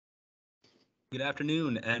Good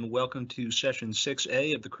afternoon and welcome to session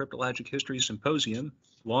 6A of the Cryptologic History Symposium,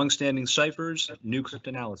 Longstanding Ciphers, New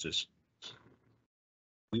Cryptanalysis.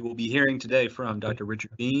 We will be hearing today from Dr.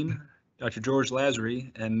 Richard Bean, Dr. George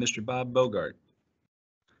Lasry, and Mr. Bob Bogart.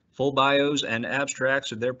 Full bios and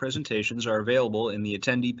abstracts of their presentations are available in the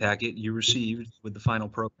attendee packet you received with the final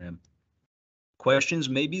program. Questions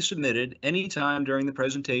may be submitted anytime during the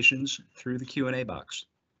presentations through the Q&A box.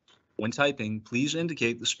 When typing, please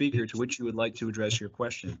indicate the speaker to which you would like to address your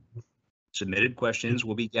question. Submitted questions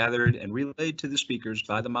will be gathered and relayed to the speakers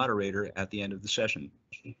by the moderator at the end of the session.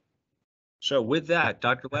 So with that,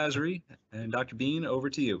 Dr. Lasry and Dr. Bean, over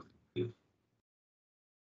to you.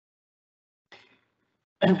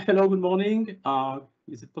 Hello, good morning.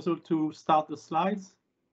 Is it possible to start the slides?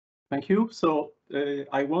 Thank you. So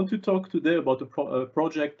I want to talk today about a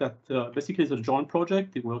project that basically is a joint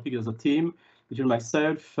project. We're working as a team between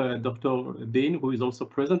myself, Dr. Bean, who is also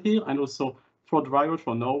present here, and also Frode Driver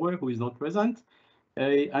from Norway, who is not present.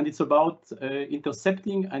 And it's about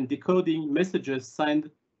intercepting and decoding messages sent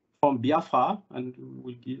from Biafra, and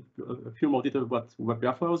we'll give a few more details about what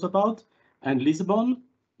Biafra was about, and Lisbon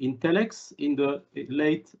in telex in the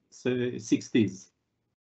late 60s.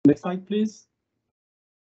 Next slide, please.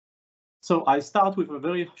 So I start with a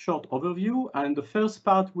very short overview, and the first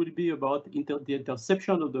part will be about the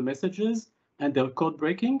interception of the messages and their code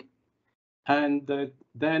breaking. And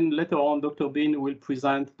then later on, Dr. Bean will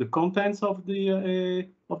present the contents of the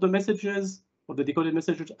messages, of the decoded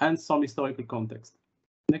messages, and some historical context.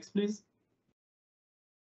 Next, please.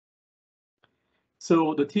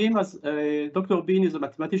 So the team has Dr. Bean is a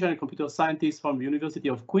mathematician and computer scientist from the University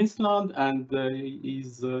of Queensland, and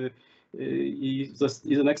he's an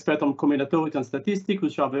expert on combinatorics and statistics,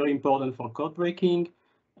 which are very important for code breaking.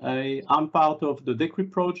 I'm part of the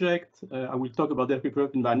decrypt project. I will talk about decrypt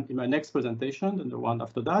project in my next presentation and the one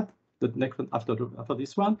after that, the next after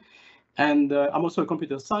this one. And I'm also a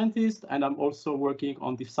computer scientist, and I'm also working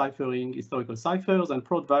on deciphering historical ciphers. And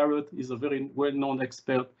Frode Driver is a very well-known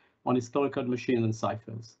expert on historical machines and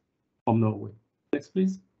ciphers from Norway. Next,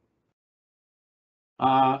 please.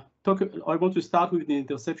 I want to start with the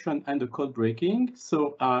interception and the code breaking.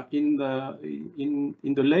 So in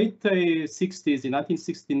the late 60s, in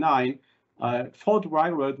 1969, Frode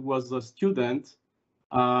Driver was a student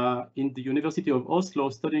in the University of Oslo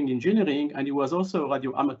studying engineering, and he was also a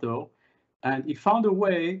radio amateur. And he found a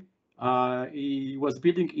way, he was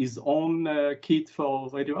building his own kit for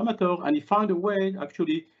radio amateur, and he found a way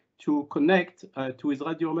actually to connect to his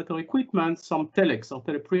radio amateur equipment some telex or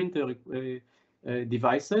teleprinter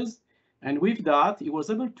devices, and with that, he was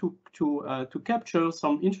able to capture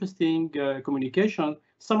some interesting communication.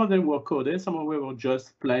 Some of them were coded, some of them were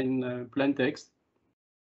just plain text,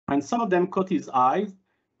 and some of them caught his eyes.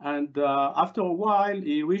 And after a while,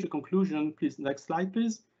 he reached a conclusion. Please, next slide,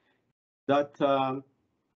 please. That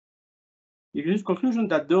he reached a conclusion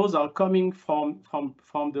that those are coming from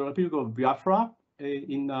the Republic of Biafra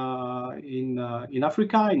in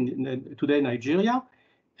Africa, in today Nigeria.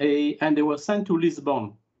 And they were sent to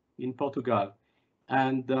Lisbon in Portugal.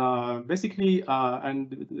 And basically,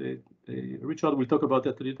 Richard will talk about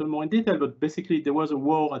that a little more in detail, but basically there was a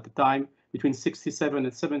war at the time between 67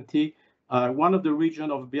 and 70. One of the regions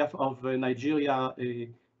of Nigeria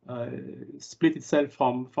split itself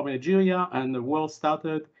from Nigeria, and the war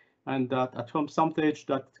started. And that at some stage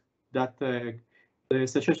the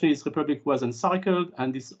Secessionist Republic was encircled,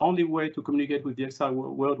 and this only way to communicate with the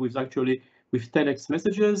external world was actually with telex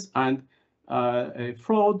messages. And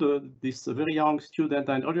Frode, this very young student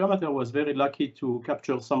and radio amateur, was very lucky to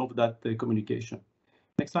capture some of that communication.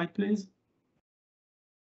 Next slide, please.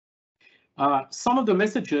 Some of the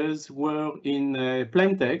messages were in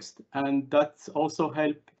plain text, and that also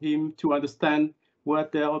helped him to understand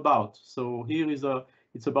what they're about. So here is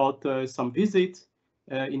it's about some visit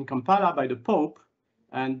in Kampala by the Pope,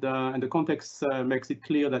 and the context makes it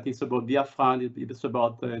clear that it's about Biafra, it's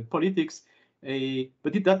about politics.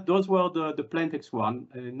 But those were the plain text one.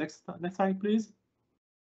 Next slide, please.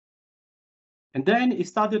 And then he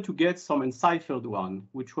started to get some enciphered one,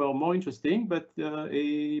 which were more interesting, but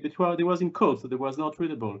they was in code, so they was not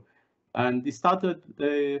readable. And he started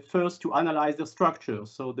first to analyze the structure.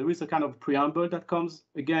 So there is a kind of preamble that comes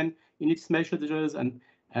again in its messages, and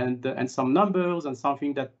some numbers and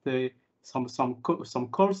something that some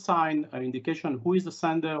call sign indication who is the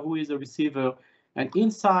sender, who is the receiver, and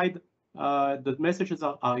inside the messages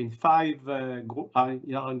are in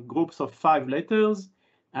groups of 5 letters,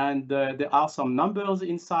 and there are some numbers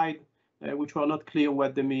inside which were not clear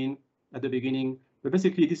what they mean at the beginning. But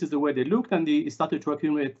basically, this is the way they looked, and he started to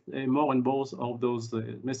accumulate more and more of those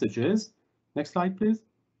messages. Next slide, please.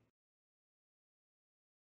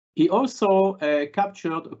 He also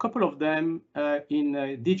captured a couple of them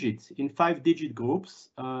in digits, in 5-digit groups,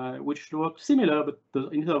 which look similar, but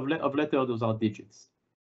instead of letter, those are digits.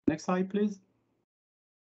 Next slide, please.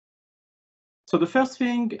 So the first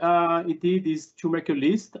thing it did is to make a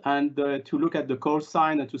list and to look at the call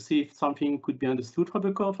sign and to see if something could be understood from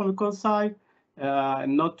the call sign.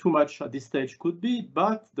 Not too much at this stage could be,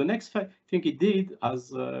 but the next thing it did,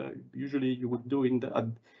 as usually you would do in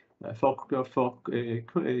the for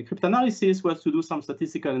cryptanalysis, was to do some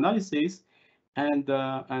statistical analysis. And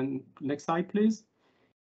next slide, please.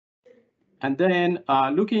 And then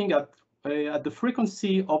looking at the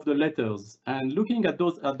frequency of the letters and looking at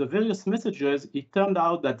the various messages, it turned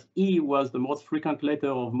out that E was the most frequent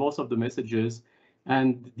letter of most of the messages,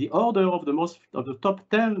 and the order of the top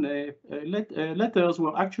 10 letters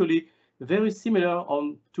were actually very similar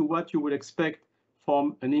to what you would expect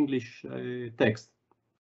from an English text.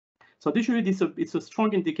 So additionally, it's a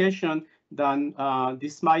strong indication that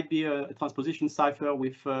this might be a transposition cipher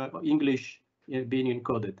with English being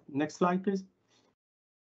encoded. Next slide, please.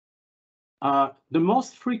 The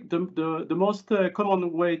most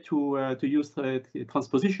common way to use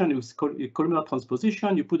transposition is columnar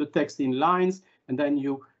transposition. You put the text in lines, and then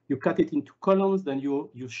you cut it into columns. Then you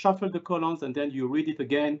shuffle the columns, and then you read it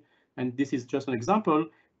again. And this is just an example.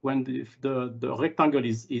 When the rectangle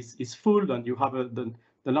is full, and you have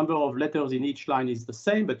the number of letters in each line is the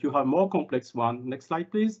same, but you have more complex one. Next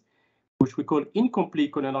slide, please. Which we call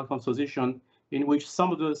incomplete columnar transposition, in which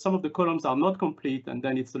some of the columns are not complete, and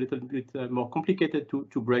then it's a little bit more complicated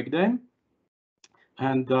to break them.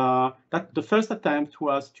 And that the first attempt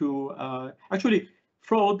was to actually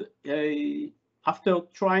Freud, after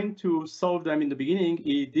trying to solve them in the beginning,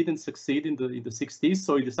 he didn't succeed in the 60s,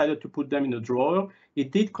 so he decided to put them in a drawer. He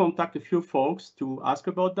did contact a few folks to ask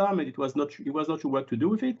about them, and he was not sure what to do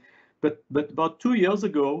with it. But about 3 years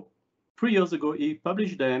ago, he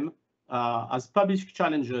published them as published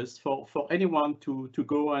challenges for anyone to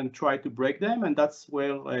go and try to break them, and that's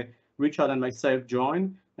where Richard and myself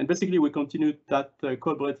joined. And basically, we continued that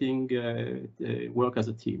codebreaking work as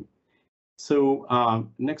a team. So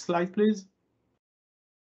next slide, please.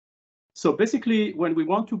 So basically, when we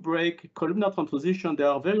want to break columnar transposition, there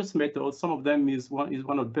are various methods. Some of them is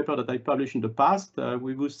one of the papers that I published in the past.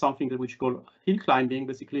 We use something that we call hill climbing.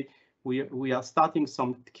 Basically, we are starting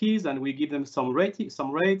some keys and we give them some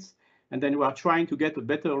rates, and then we are trying to get a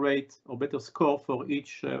better rate or better score for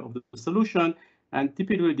each of the solution. And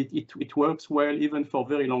typically, it works well even for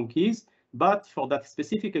very long keys. But for that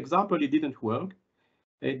specific example, it didn't work.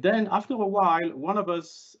 Then after a while, one of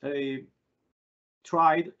us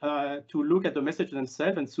tried to look at the message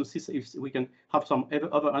themselves and to see if we can have some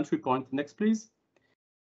other entry point. Next, please.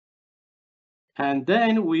 And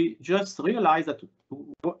then we just realized that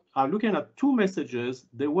looking at two messages,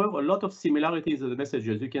 there were a lot of similarities in the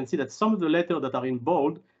messages. You can see that some of the letters that are in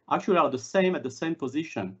bold actually are the same at the same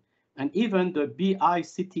position. And even the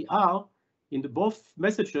BICTR in both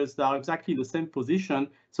messages, they are exactly the same position.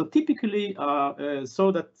 So typically,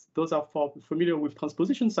 so that those are familiar with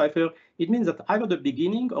transposition cipher, it means that either the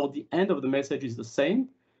beginning or the end of the message is the same.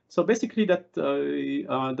 So basically, that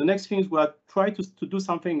the next things were try to do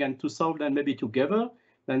something and to solve them maybe together.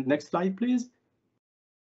 Then next slide, please.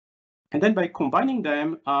 And then by combining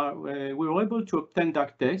them, we were able to obtain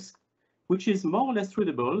dark text, which is more or less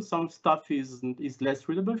readable. Some stuff is less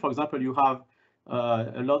readable. For example, you have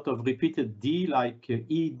a lot of repeated D, like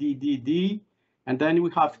E, D, D, D. And then we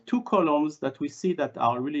have two columns that we see that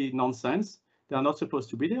are really nonsense. They are not supposed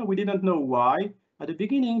to be there. We didn't know why at the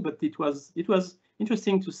beginning, but it was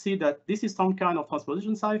interesting to see that this is some kind of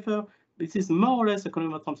transposition cipher. This is more or less a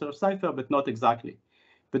columnar transposition cipher, but not exactly.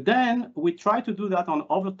 But then we tried to do that on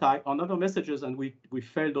other messages, and we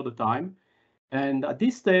failed all the time. And at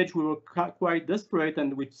this stage, we were quite desperate,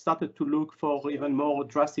 and we started to look for even more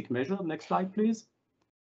drastic measures. Next slide, please.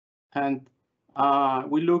 And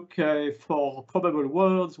we look for probable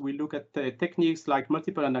words. We look at techniques like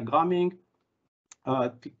multiple anagramming,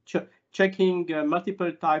 checking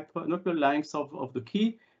multiple lengths of the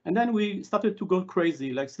key. And then we started to go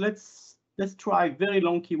crazy. Like, let's try very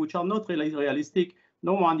long key, which are not really realistic.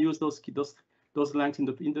 No one used those lengths in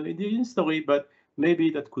the history, but maybe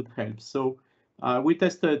that could help. So we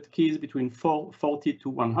tested keys between 40 to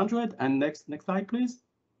 100. And next slide, please.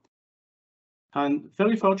 And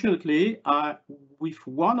very fortunately, with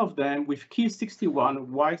one of them, with key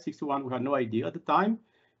 61, why 61, we had no idea at the time.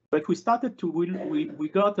 But we started to, we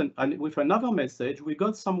got, with another message, we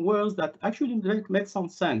got some words that actually made some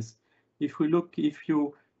sense. If we look,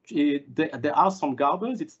 there are some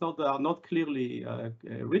garbles, they are not clearly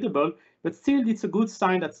readable, but still it's a good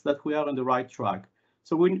sign that we are on the right track.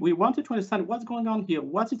 So we wanted to understand what's going on here.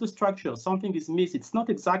 What is the structure? Something is missed. It's not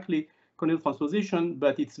exactly canonical transposition,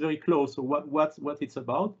 but it's very close. So what it's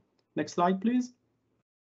about. Next slide, please.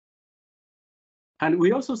 And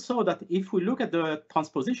we also saw that if we look at the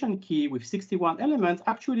transposition key with 61 elements,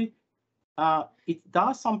 actually it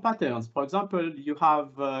does some patterns. For example, you have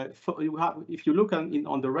if you look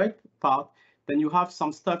on the right part, then you have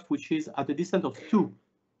some stuff which is at a distance of 2.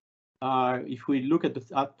 If we look at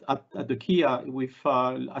the key with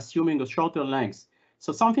assuming a shorter length.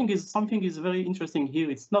 So something is very interesting here.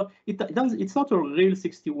 It's not a real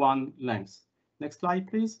 61 length. Next slide,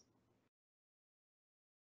 please.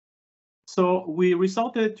 So we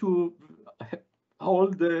resorted to all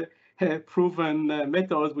the proven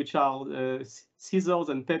methods, which are scissors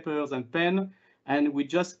and papers and pen, and we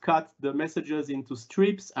just cut the messages into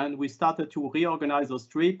strips, and we started to reorganize those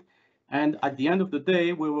strips. And at the end of the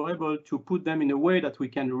day, we were able to put them in a way that we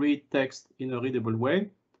can read text in a readable way.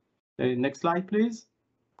 Next slide, please.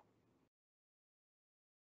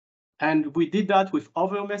 And we did that with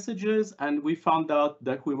other messages, and we found out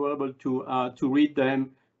that we were able to read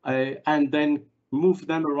them and then move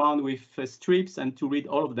them around with strips and to read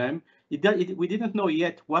all of them. We didn't know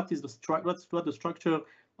yet what the structure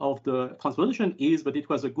of the transposition is, but it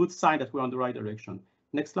was a good sign that we're on the right direction.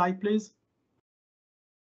 Next slide, please.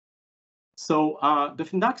 So the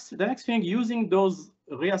next thing, using those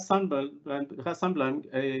reassembling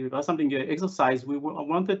exercise, we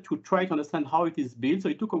wanted to try to understand how it is built. So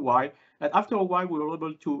it took a while, and after a while, we were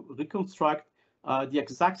able to reconstruct the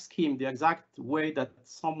exact scheme, the exact way that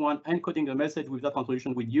someone encoding a message with that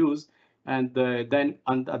transposition would use, and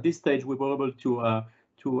at this stage, we were able to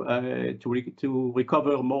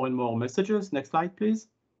recover more and more messages. Next slide, please.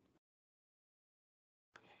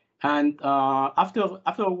 And after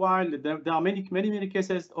a while, there are many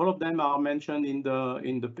cases. All of them are mentioned in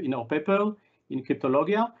our paper in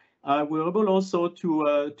Cryptologia. We were able also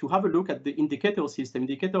to have a look at the indicator system.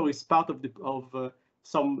 Indicator is part of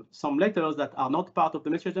some letters that are not part of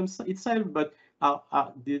the message itself, but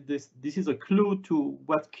this is a clue to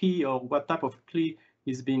what key or what type of key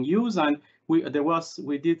is being used. And we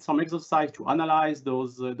did some exercise to analyze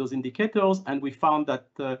those indicators, and we found that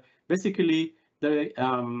basically the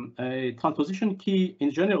transposition key in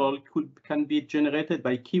general can be generated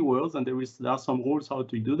by keywords, and there are some rules how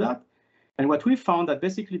to do that. And what we found that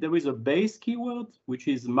basically there is a base keyword, which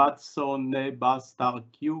is mat, so, ne, ba, star,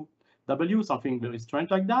 q, w, something very strange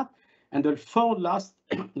like that. And the 4 last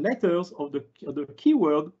letters of the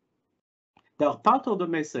keyword, they are part of the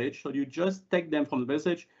message. So you just take them from the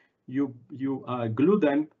message, you glue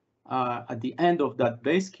them at the end of that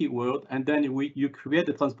base keyword, and then you create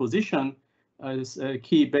a transposition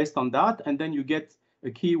key based on that, and then you get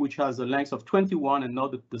a key which has a length of 21 and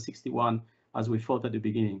not the 61 as we thought at the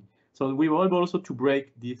beginning. So we were able also to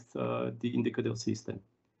break this the indicator system.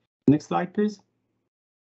 Next slide, please.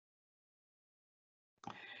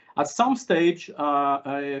 At some stage,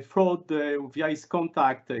 Fraud, via his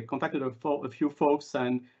contacted a few folks,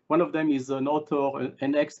 and one of them is an author,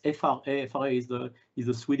 an ex-FRA. FRA is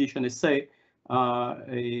a Swedish NSA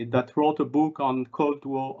that wrote a book on Cold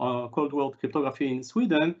War cryptography in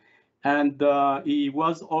Sweden, and we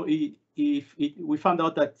found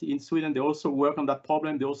out that in Sweden they also work on that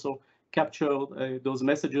problem. They also capture those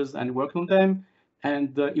messages and work on them,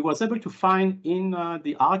 and he was able to find in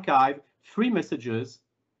the archive 3 messages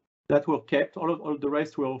that were kept. All the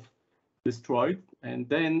rest were destroyed, and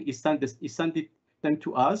then he sent them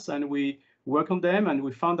to us, and we worked on them, and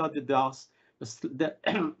we found out that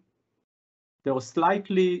there was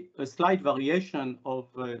a slight variation of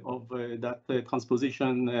that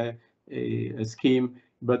transposition scheme,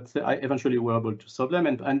 but eventually we were able to solve them.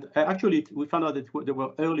 And actually, we found out that there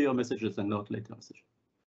were earlier messages and not later messages.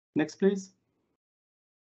 Next, please.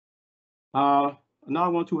 Now I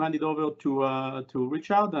want to hand it over to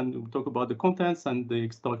Richard, and we'll talk about the contents and the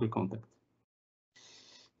historical context.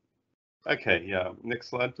 Okay, yeah. Next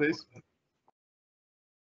slide, please.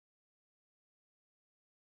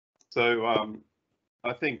 So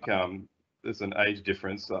I think there's an age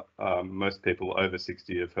difference. Most people over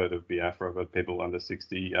 60 have heard of Biafra, but people under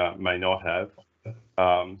 60 may not have.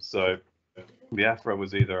 So Biafra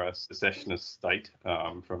was either a secessionist state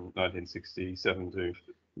from 1967 to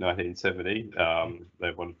 1970.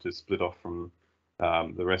 They wanted to split off from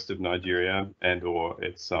the rest of Nigeria, or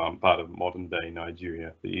it's part of modern day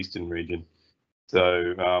Nigeria, the eastern region.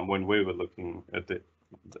 So when we were looking at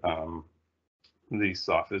these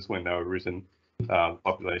ciphers, when they were written,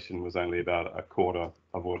 population was only about a quarter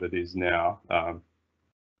of what it is now.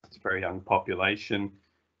 It's a very young population,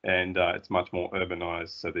 and it's much more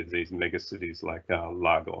urbanized. So there's these mega cities like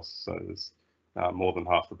Lagos. So there's More than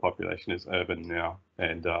half the population is urban now,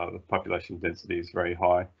 and the population density is very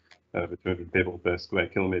high, over 200 people per square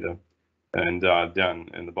kilometre. And down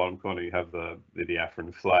in the bottom corner, you have the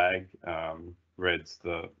Biafran flag. Red's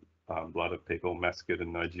the blood of people massacred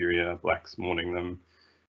in Nigeria, blacks mourning them,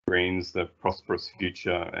 greens the prosperous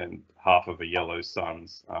future, and half of a yellow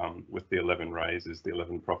suns with the 11 rays is the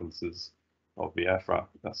 11 provinces of Biafra.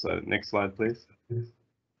 So next slide, please.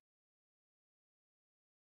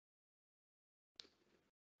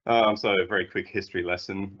 So a very quick history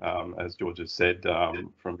lesson, as George has said,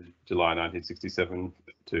 from July 1967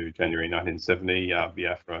 to January 1970,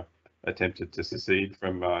 Biafra attempted to secede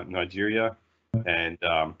from Nigeria, and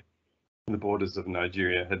the borders of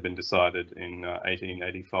Nigeria had been decided in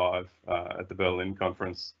 1885 at the Berlin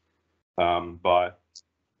Conference by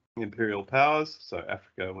imperial powers. So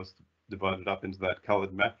Africa was divided up into that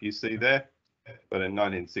coloured map you see there. But in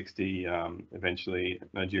 1960, eventually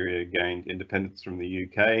Nigeria gained independence from the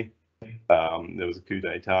UK. There was a coup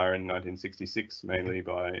d'etat in 1966, mainly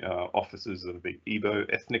by officers of the Igbo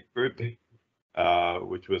ethnic group,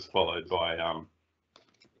 which was followed by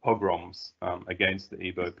pogroms against the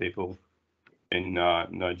Igbo people in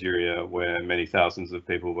Nigeria, where many thousands of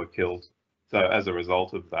people were killed. So as a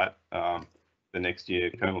result of that, the next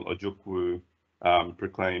year, Colonel Ojukwu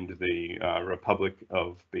proclaimed the Republic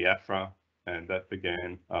of Biafra, and that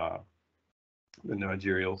began the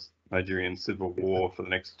Nigerian Civil War for the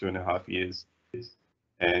next 2.5 years.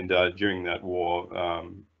 And during that war,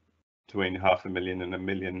 between 500,000 and 1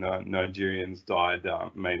 million Nigerians died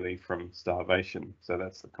mainly from starvation. So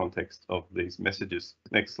that's the context of these messages.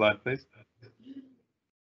 Next slide, please.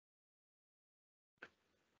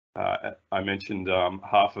 I mentioned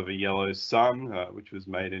Half of a Yellow Sun, which was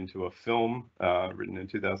made into a film written in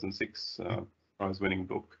 2006, prize-winning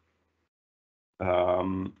book.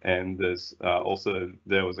 And there's also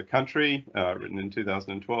There Was a Country, written in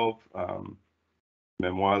 2012,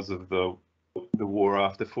 memoirs of the war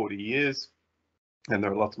after 40 years. And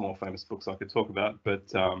there are lots more famous books I could talk about, but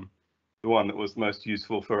the one that was most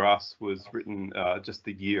useful for us was written just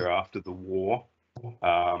the year after the war,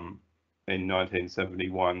 in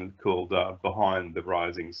 1971, called Behind the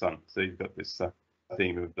Rising Sun. So you've got this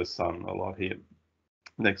theme of the sun a lot here.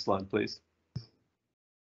 Next slide, please.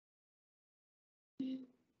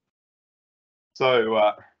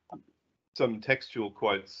 So some textual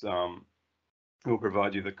quotes will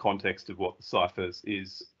provide you the context of what the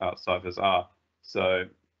ciphers are. So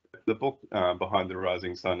the book Behind the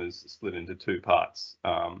Rising Sun is split into two parts.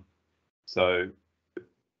 So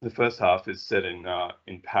the first half is set in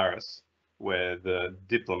Paris, where the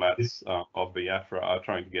diplomats of Biafra are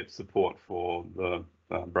trying to get support for the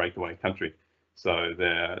breakaway country. So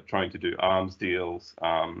they're trying to do arms deals.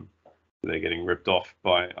 They're getting ripped off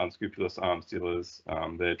by unscrupulous arms dealers.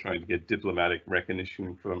 They're trying to get diplomatic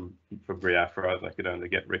recognition from Biafra. They could only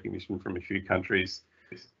get recognition from a few countries,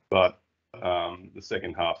 but the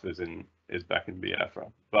second half is back in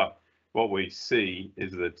Biafra. But what we see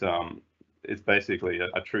is that it's basically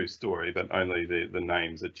a true story, but only the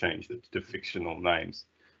names are changed to fictional names.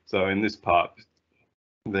 So in this part,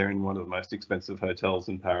 they're in one of the most expensive hotels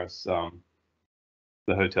in Paris,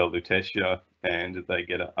 the Hotel Lutetia, and they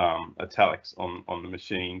get a telex on the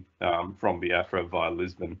machine from Biafra via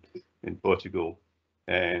Lisbon in Portugal.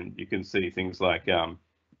 And you can see things like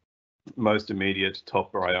most immediate,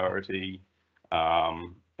 top priority,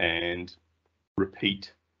 and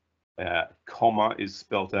repeat. Comma is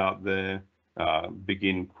spelt out there,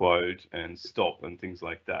 begin quote and stop and things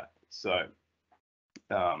like that. So,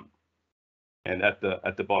 and at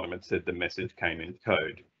the bottom it said the message came in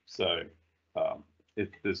code. So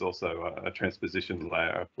there's also a transposition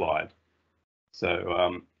layer applied.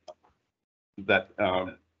 So that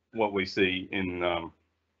what we see in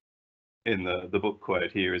the book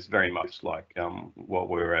quote here is very much like what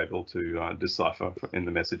we were able to decipher in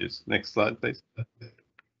the messages. Next slide, please.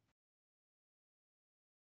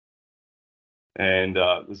 And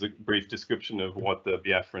there's a brief description of what the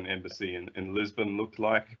Biafran embassy in Lisbon looked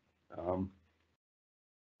like.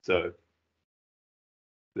 So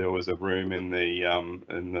there was a room in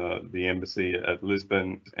the embassy at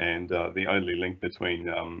Lisbon, and the only link between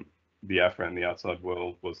Biafra and the outside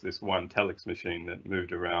world was this one telex machine that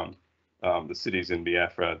moved around the cities in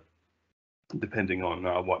Biafra, depending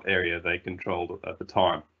on what area they controlled at the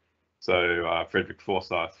time. So Frederick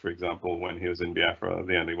Forsyth, for example, when he was in Biafra,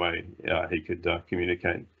 the only way he could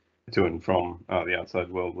communicate to and from the outside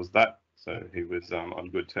world was that. So he was on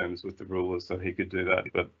good terms with the rulers, so he could do that.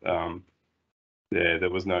 But there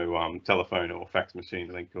was no telephone or fax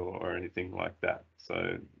machine link or anything like that.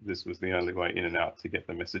 So this was the only way in and out to get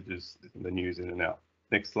the messages, the news in and out.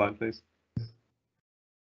 Next slide, please.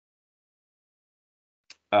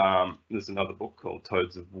 There's another book called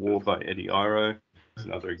Toads of War by Eddie Iro. It's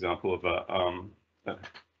another example of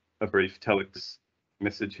a brief telex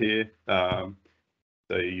message here.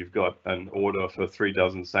 So you've got an order for 3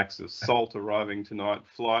 dozen sacks of salt arriving tonight.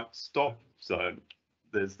 Flight stop. So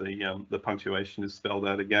there's the punctuation is spelled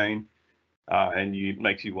out again, and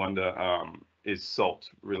makes you wonder: is salt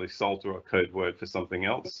really salt or a code word for something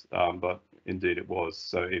else? But indeed it was.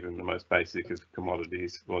 So even the most basic of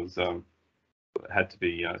commodities was had to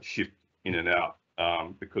be shipped in and out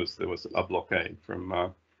because there was a blockade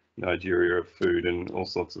from Nigeria of food and all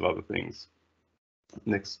sorts of other things.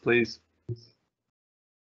 Next, please.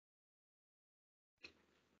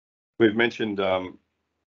 We've mentioned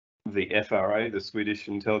the FRA, the Swedish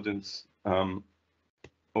intelligence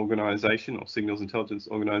organization or signals intelligence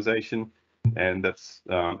organization, and that's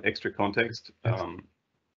extra context.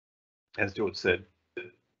 As George said,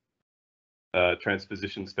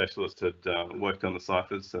 transposition specialist had worked on the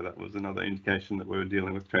ciphers, so that was another indication that we were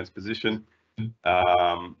dealing with transposition.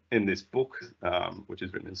 In this book, which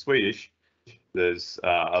is written in Swedish, there's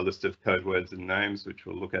a list of code words and names, which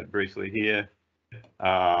we'll look at briefly here.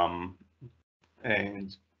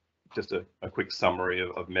 And just a quick summary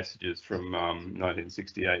of messages from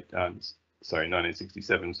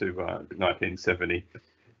 1967 to 1970.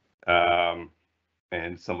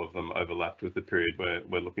 And some of them overlapped with the period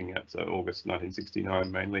we're looking at, so August 1969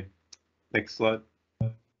 mainly. Next slide.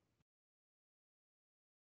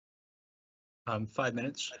 5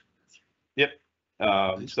 minutes. Yep.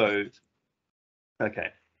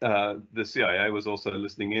 Okay. The CIA was also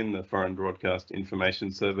listening in. The Foreign Broadcast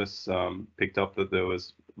Information Service picked up that there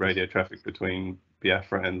was radio traffic between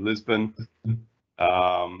Biafra and Lisbon.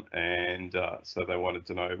 So they wanted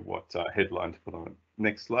to know what headline to put on it.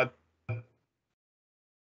 Next slide.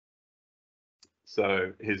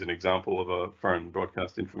 So here's an example of a Foreign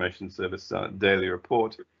Broadcast Information Service daily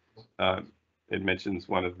report. It mentions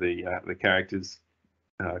one of the characters,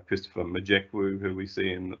 Christopher Majekwu, who we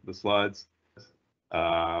see in the slides.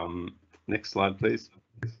 Next slide, please.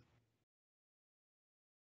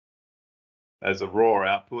 As a raw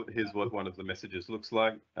output, here's what one of the messages looks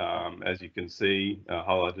like. As you can see,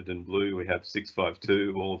 highlighted in blue, we have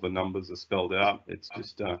 652. All of the numbers are spelled out. It's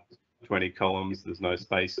just 20 columns. There's no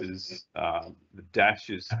spaces. The dash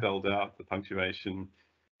is spelled out, the punctuation.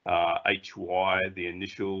 HY, the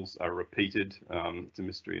initials are repeated. It's a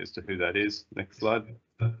mystery as to who that is. Next slide.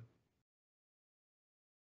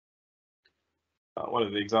 One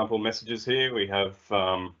of the example messages here, we have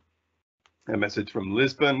a message from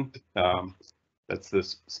Lisbon. That's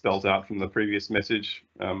this spelled out from the previous message,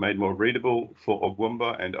 made more readable for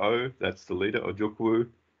Ogwumba and O. That's the leader, Ojukwu,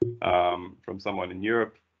 from someone in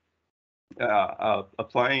Europe. A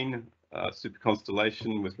plane, Super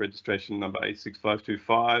Constellation with registration number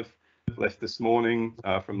 86525, left this morning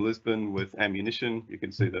from Lisbon with ammunition. You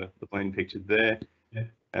can see the plane pictured there.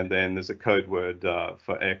 And then there's a code word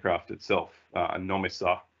for aircraft itself.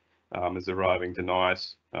 Nomisa is arriving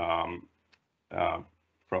tonight for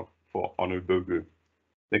Onubugu.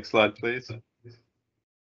 Next slide, please.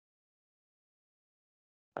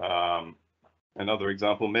 Another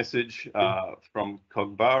example message from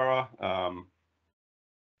Cogbara,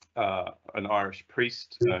 an Irish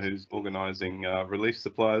priest who's organising relief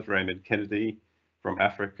supplies. Raymond Kennedy from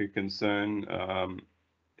Africa Concern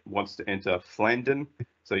wants to enter Flandin.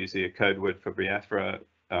 So you see a code word for Biafra.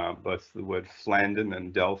 Both the word Flandin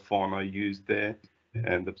and Delphon are used there.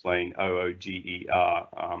 And the plane OOGER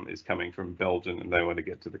is coming from Belgium, and they want to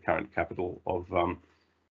get to the current capital of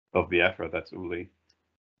Biafra. That's Uli.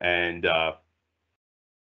 And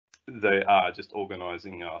they are just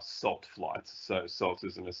organising salt flights. So salt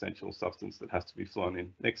is an essential substance that has to be flown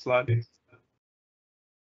in. Next slide.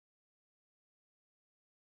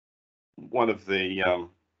 One of the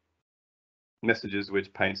messages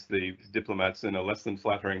which paints the diplomats in a less than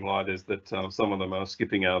flattering light is that some of them are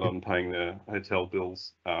skipping out on paying their hotel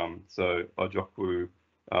bills. So Ojukwu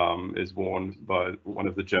is warned by one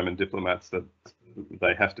of the German diplomats that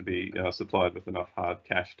they have to be supplied with enough hard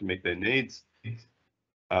cash to meet their needs.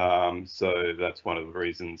 So that's one of the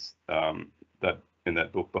reasons that in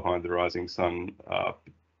that book, Behind the Rising Sun,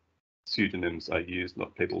 pseudonyms are used,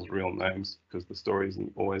 not people's real names, because the story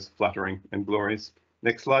isn't always flattering and glorious.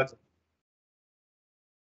 Next slide.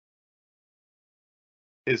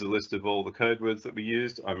 Here's a list of all the code words that we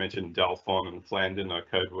used. I mentioned Delphon and Flandin are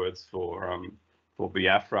code words for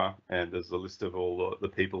Biafra, and there's a list of all the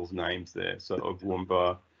people's names there. So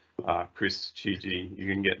Ogwumba, Chris, Chiji. You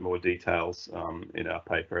can get more details in our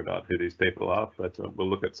paper about who these people are, but we'll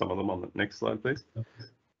look at some of them on the next slide, please.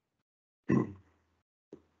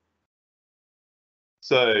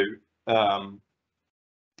 So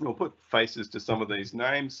we'll put faces to some of these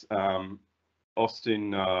names.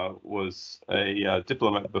 Austin was a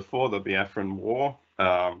diplomat before the Biafran War.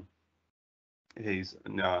 He's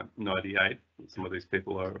now 98. Some of these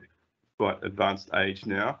people are quite advanced age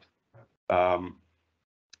now.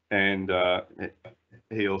 And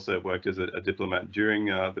he also worked as a diplomat during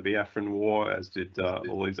the Biafran War, as did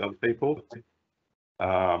all these other people.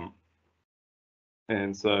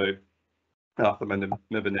 And so Arthur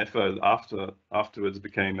Mebenefo afterwards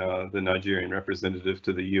became the Nigerian representative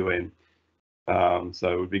to the UN.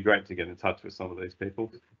 So it would be great to get in touch with some of these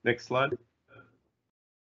people. Next slide.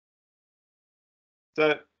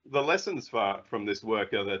 So the lessons from this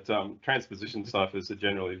work are that transposition ciphers are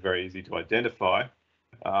generally very easy to identify,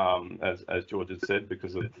 as George had said,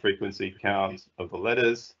 because of the frequency count of the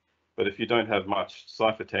letters. But if you don't have much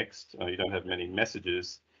ciphertext, you don't have many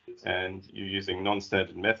messages, and you're using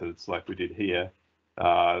non-standard methods like we did here,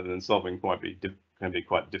 then solving can be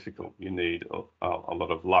quite difficult. You need a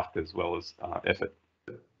lot of luck as well as effort.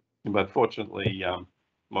 But fortunately,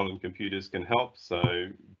 modern computers can help. So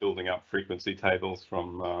building up frequency tables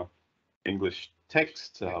from English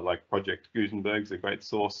text, like Project Gutenberg's a great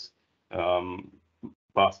source.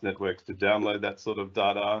 Fast networks to download that sort of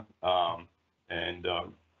data, and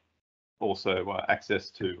also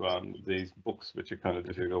access to these books, which are kind of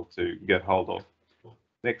difficult to get hold of.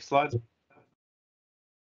 Next slide.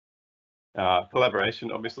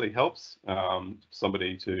 Collaboration obviously helps.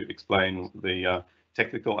 Somebody to explain the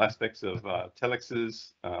technical aspects of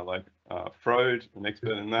telexes, like Freud, an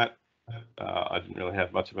expert in that. I didn't really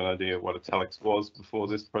have much of an idea what a telex was before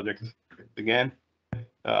this project began.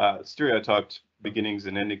 Stereotyped beginnings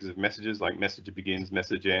and endings of messages, like message begins,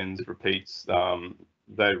 message ends, repeats,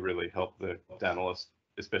 they really help the analyst,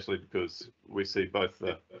 especially because we see both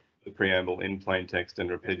the preamble in plain text and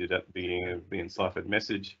repeated at the beginning of the enciphered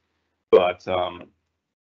message. But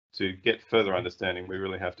to get further understanding, we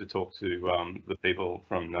really have to talk to the people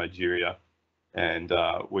from Nigeria, and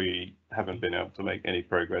we haven't been able to make any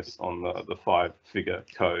progress on the 5-figure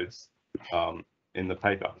codes in the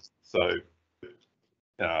paper. So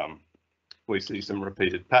we see some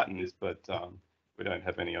repeated patterns, but we don't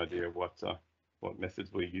have any idea what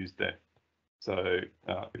methods we used there. So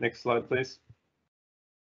next slide, please.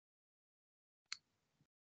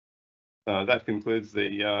 That concludes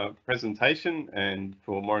the presentation, and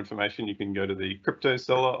for more information you can go to the Crypto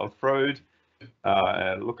Cellar of Freud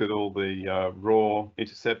and look at all the raw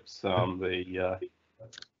intercepts, the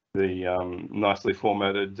nicely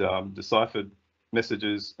formatted deciphered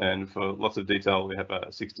messages, and for lots of detail we have a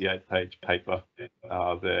 68-page paper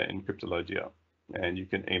there in Cryptologia, and you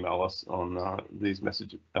can email us on these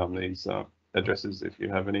addresses if you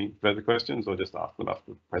have any further questions, or just ask them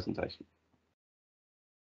after the presentation.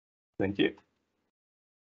 Thank you.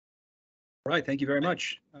 All right, thank you very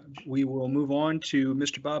much. We will move on to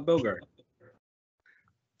Mr. Bob Bogart.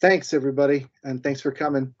 Thanks, everybody, and thanks for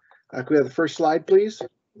coming. Can we have the first slide, please?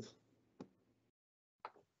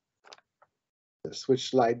 Switch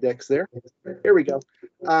slide decks there. Here we go.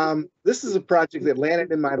 This is a project that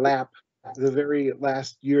landed in my lap the very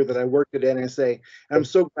last year that I worked at NSA. And I'm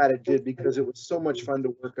so glad it did, because it was so much fun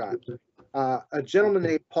to work on. A gentleman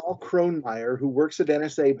named Paul Kronmeyer, who works at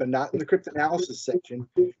NSA but not in the cryptanalysis section,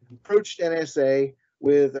 approached NSA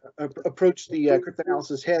with approached the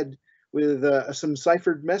cryptanalysis head with some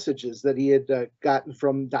ciphered messages that he had gotten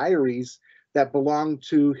from diaries that belonged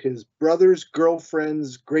to his brother's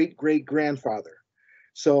girlfriend's great-great-grandfather.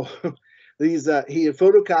 So these he had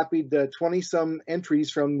photocopied 20-some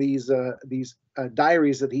entries from these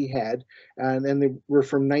diaries that he had, and they were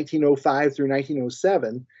from 1905 through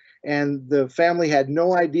 1907. And the family had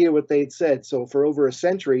no idea what they'd said. So for over a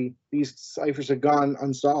century, these ciphers had gone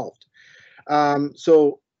unsolved.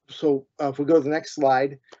 So if we go to the next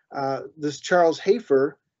slide, this Charles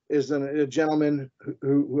Hafer is a gentleman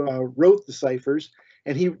who wrote the ciphers,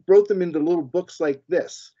 and he wrote them into little books like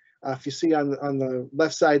this. If you see on the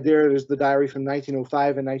left side there's the diary from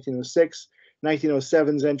 1905 and 1906.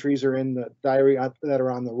 1907's entries are in the diary that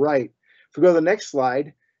are on the right. If we go to the next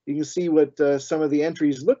slide, you can see what some of the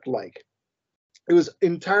entries looked like. It was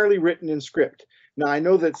entirely written in script. Now, I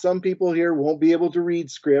know that some people here won't be able to read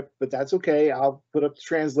script, but that's okay. I'll put up the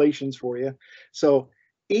translations for you. So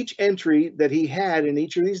each entry that he had in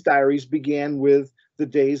each of these diaries began with the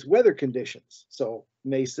day's weather conditions. So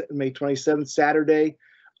May 27th, Saturday,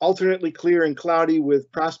 alternately clear and cloudy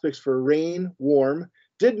with prospects for rain, warm,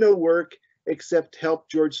 did no work except help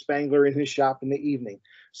George Spangler in his shop in the evening.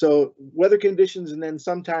 So weather conditions, and then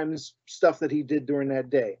sometimes stuff that he did during that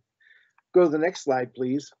day. Go to the next slide,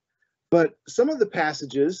 please. But some of the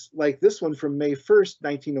passages, like this one from May 1st,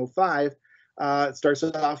 1905, It starts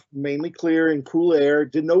off mainly clear and cool air,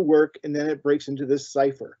 did no work, and then it breaks into this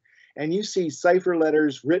cipher. And you see cipher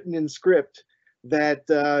letters written in script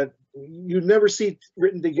that you never see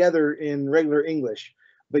written together in regular English,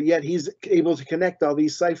 but yet he's able to connect all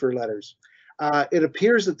these cipher letters. It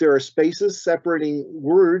appears that there are spaces separating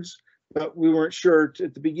words, but we weren't sure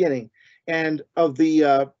at the beginning. And of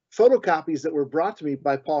the photocopies that were brought to me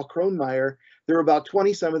by Paul Kronmeyer, there were about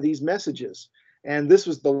 20 some of these messages. And this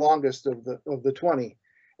was the longest of the 20.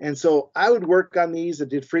 And so I would work on these. I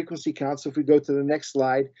did frequency counts. So if we go to the next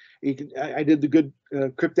slide, I did the good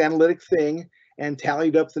cryptanalytic thing and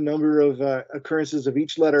tallied up the number of occurrences of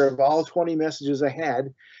each letter of all 20 messages I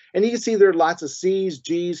had. And you can see there are lots of C's,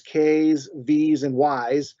 G's, K's, V's, and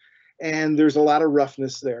Y's. And there's a lot of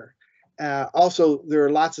roughness there. Also, there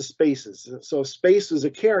are lots of spaces. So space is a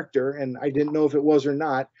character, and I didn't know if it was or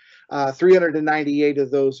not. 398 of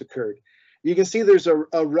those occurred. You can see there's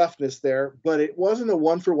a roughness there, but it wasn't a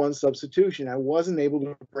one-for-one substitution. I wasn't able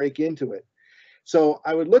to break into it. So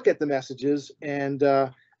I would look at the messages, and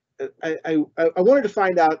I wanted to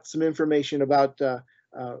find out some information about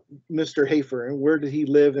Mr. Hafer and where did he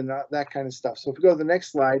live and that kind of stuff. So if we go to the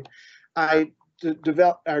next slide, I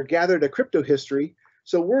gathered a crypto history.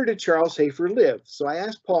 So where did Charles Hafer live? So I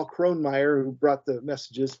asked Paul Kronmeyer, who brought the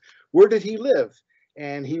messages, where did he live?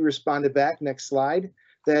 And he responded back, next slide,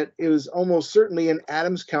 that it was almost certainly in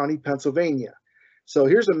Adams County, Pennsylvania. So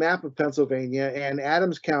here's a map of Pennsylvania, and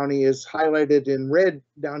Adams County is highlighted in red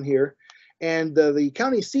down here. And the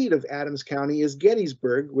county seat of Adams County is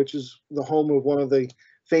Gettysburg, which is the home of one of the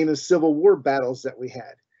famous Civil War battles that we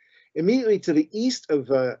had. Immediately to the east of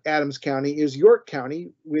Adams County is York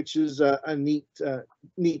County, which is a neat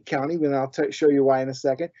county, and I'll show you why in a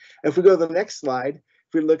second. If we go to the next slide,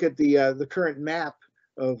 if we look at the current map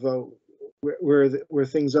of where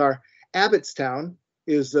things are, Abbottstown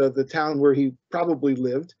is the town where he probably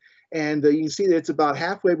lived, and you can see that it's about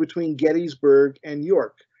halfway between Gettysburg and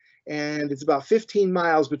York, and it's about 15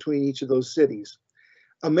 miles between each of those cities.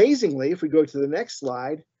 Amazingly, if we go to the next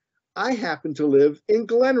slide, I happen to live in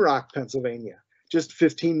Glen Rock, Pennsylvania, just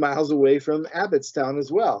 15 miles away from Abbottstown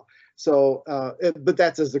as well. So, but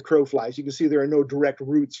that's as the crow flies. You can see there are no direct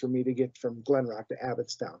routes for me to get from Glen Rock to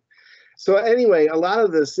Abbottstown. So anyway, a lot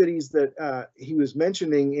of the cities that he was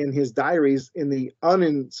mentioning in his diaries in the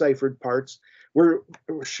unenciphered parts were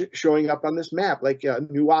showing up on this map, like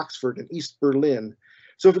New Oxford and East Berlin.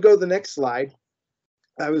 So if we go to the next slide,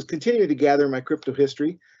 I was continuing to gather my crypto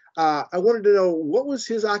history. I wanted to know, what was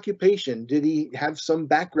his occupation? Did he have some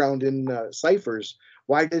background in ciphers?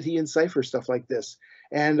 Why did he encipher stuff like this?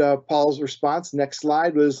 And Paul's response, next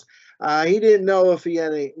slide, was he didn't know if he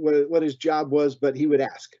had what his job was, but he would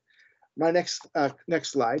ask. My next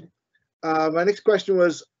slide. My next question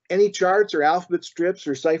was, any charts or alphabet strips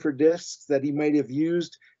or cipher disks that he might have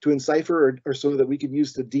used to encipher or so that we could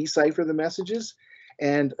use to decipher the messages?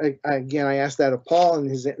 And again, I asked that of Paul, and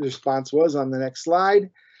his response was on the next slide.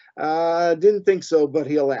 Didn't think so, but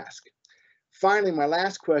he'll ask. Finally, my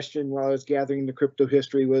last question while I was gathering the crypto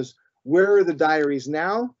history was, where are the diaries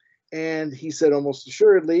now? And he said almost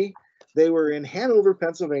assuredly they were in Hanover,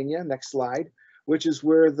 Pennsylvania, next slide, which is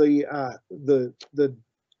where the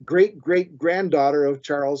great-great-granddaughter of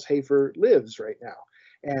Charles Hafer lives right now.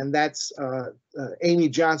 And that's Amy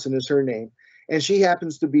Johnson is her name. And she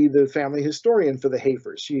happens to be the family historian for the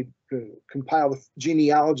Hafers. She compiled the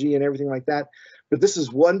genealogy and everything like that. But this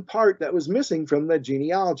is one part that was missing from the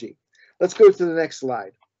genealogy. Let's go to the next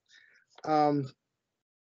slide.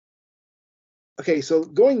 Okay, so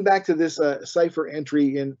going back to this cipher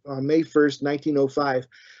entry in May 1st, 1905,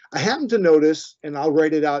 I happened to notice, and I'll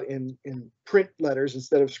write it out in print letters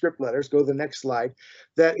instead of script letters, go to the next slide,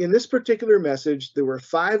 that in this particular message, there were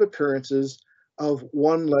 5 occurrences of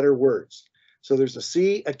one-letter words. So there's a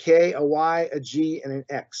C, a K, a Y, a G, and an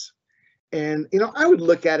X. And, you know, I would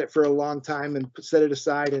look at it for a long time and set it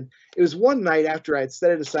aside. And it was one night after I had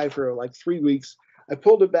set it aside for like 3 weeks, I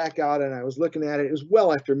pulled it back out and I was looking at it. It was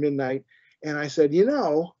well after midnight. And I said, you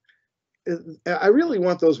know, I really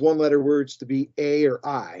want those one-letter words to be A or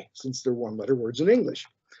I, since they're one-letter words in English.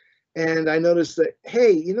 And I noticed that,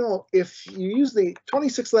 hey, you know, if you use the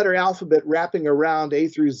 26-letter alphabet wrapping around A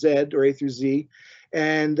through Z or A through Z,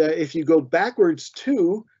 and if you go backwards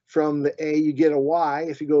 2 from the A, you get a Y.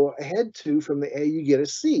 If you go ahead 2 from the A, you get a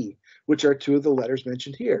C, which are 2 of the letters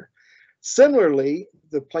mentioned here. Similarly,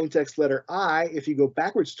 the plain text letter I, if you go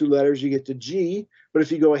backwards 2 letters, you get to G, but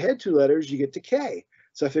if you go ahead 2 letters, you get to K.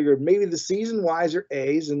 So I figured maybe the C's and Y's are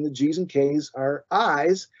A's and the G's and K's are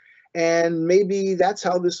I's, and maybe that's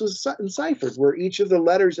how this was enciphered, where each of the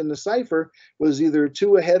letters in the cipher was either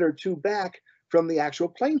 2 ahead or 2 back from the actual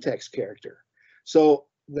plain text character. So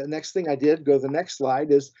the next thing I did, go to the next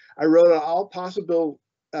slide, is I wrote out all possible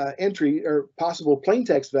entry or possible plain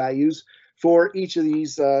text values for each of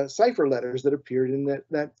these cipher letters that appeared in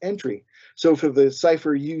that entry. So for the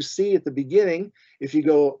cipher UC at the beginning, if you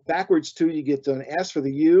go backwards 2, you get an S for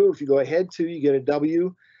the U. If you go ahead 2, you get a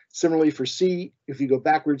W. Similarly for C, if you go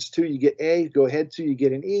backwards 2, you get A. Go ahead 2, you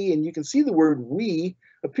get an E. And you can see the word we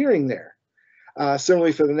appearing there.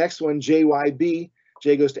 Similarly for the next one, JYB,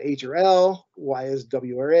 J goes to H or L, Y is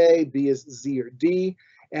W or A, B is Z or D.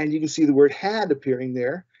 And you can see the word had appearing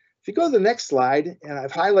there. If you go to the next slide, and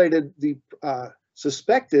I've highlighted the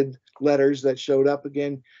suspected letters that showed up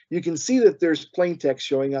again, you can see that there's plain text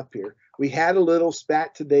showing up here. We had a little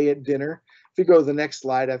spat today at dinner. If you go to the next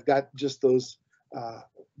slide, I've got just those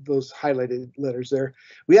highlighted letters there.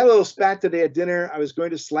 We had a little spat today at dinner. I was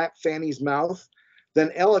going to slap Fanny's mouth.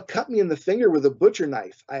 Then Ella cut me in the finger with a butcher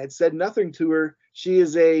knife. I had said nothing to her. She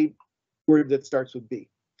is a word that starts with B.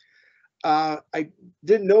 I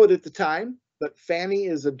didn't know it at the time, but Fanny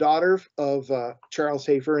is a daughter of Charles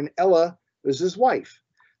Hafer, and Ella was his wife.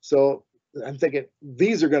 So I'm thinking,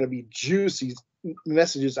 these are going to be juicy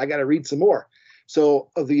messages. I got to read some more. So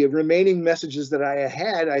of the remaining messages that I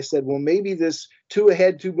had, I said, well, maybe this 2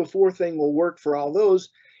 ahead, 2 before thing will work for all those.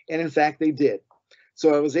 And in fact, they did.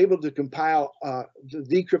 So I was able to compile the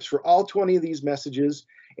decrypts for all 20 of these messages.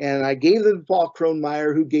 And I gave them to Paul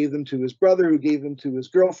Kronmeyer, who gave them to his brother, who gave them to his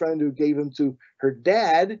girlfriend, who gave them to her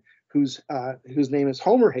dad, whose name is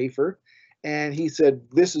Homer Hafer. And he said,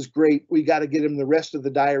 this is great. We got to get him the rest of the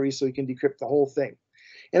diary so he can decrypt the whole thing.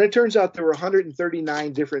 And it turns out there were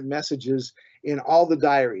 139 different messages in all the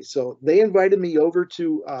diaries. So they invited me over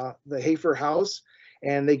to the Hafer house,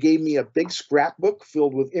 and they gave me a big scrapbook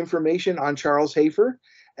filled with information on Charles Hafer,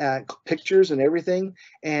 pictures and everything.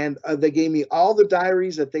 And they gave me all the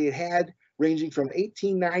diaries that they had ranging from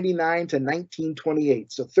 1899 to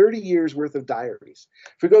 1928. So 30 years worth of diaries.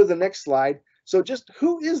 If we go to the next slide. So just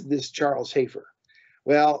who is this Charles Hafer?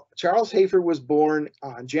 Well, Charles Hafer was born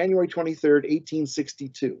on January 23rd,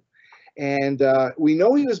 1862. And we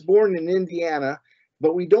know he was born in Indiana,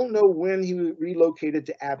 but we don't know when he relocated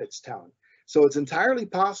to Abbottstown. So it's entirely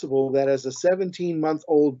possible that as a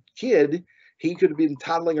 17-month-old kid, he could have been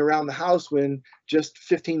toddling around the house when just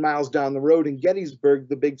 15 miles down the road in Gettysburg,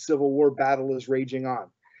 the big Civil War battle is raging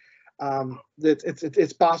on.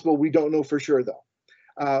 It's possible. We don't know for sure, though.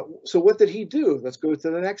 So what did he do? Let's go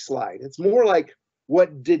to the next slide. It's more like,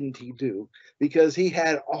 what didn't he do? Because he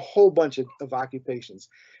had a whole bunch of occupations.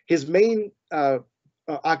 His main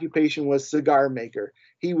occupation was cigar maker.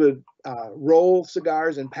 He would roll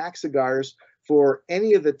cigars and pack cigars for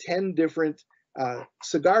any of the 10 different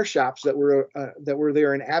cigar shops that were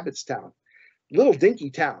there in Abbottstown, little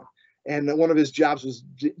dinky town. And one of his jobs was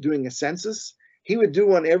doing a census. He would do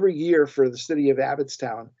one every year for the city of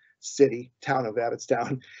Abbottstown. Town of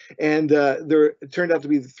Abbottstown, and there turned out to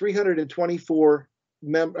be 324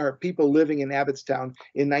 people living in Abbottstown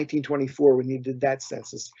in 1924 when he did that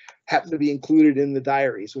census. Happened to be included in the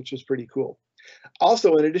diaries, which was pretty cool.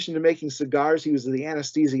 Also, in addition to making cigars, he was the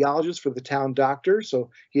anesthesiologist for the town doctor,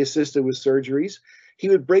 so he assisted with surgeries. He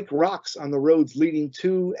would break rocks on the roads leading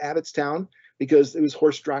to Abbottstown because it was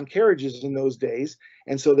horse-drawn carriages in those days,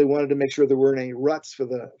 and so they wanted to make sure there weren't any ruts for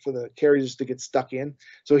the carriages to get stuck in.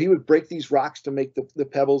 So he would break these rocks to make the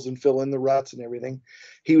pebbles and fill in the ruts and everything.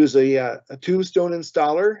 He was a tombstone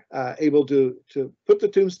installer, able to put the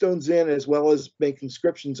tombstones in as well as make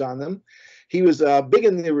inscriptions on them. He was big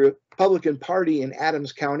in the Republican Party in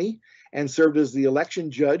Adams County and served as the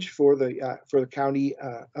election judge for the county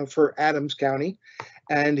for Adams County.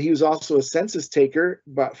 And he was also a census taker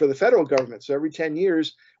for the federal government. So every 10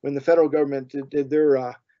 years, when the federal government did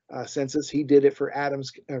their census, he did it for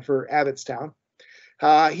Abbottstown.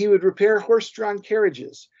 He would repair horse-drawn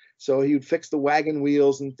carriages. So he would fix the wagon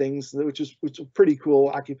wheels and things, which was a pretty cool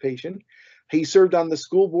occupation. He served on the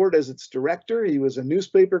school board as its director. He was a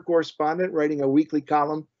newspaper correspondent, writing a weekly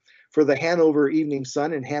column for the Hanover Evening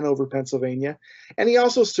Sun in Hanover, Pennsylvania. And he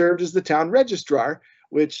also served as the town registrar,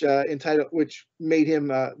 which made him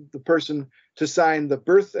the person to sign the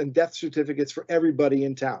birth and death certificates for everybody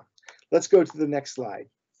in town. Let's go to the next slide.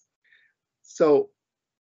 So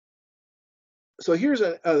here's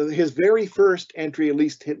his very first entry, at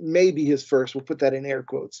least maybe his first, we'll put that in air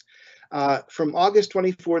quotes. From August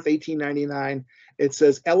 24th, 1899, it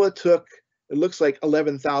says Ella took, it looks like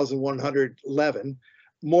 11,111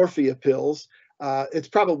 morphia pills. It's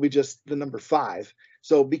probably just the number 5.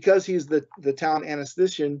 So because he's the town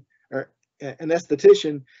anesthetician,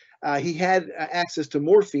 he had access to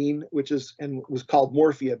morphine, which was called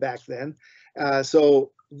morphia back then.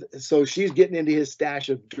 So so she's getting into his stash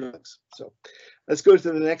of drugs. So let's go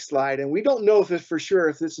to the next slide. And we don't know if for sure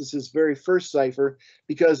if this is his very first cipher,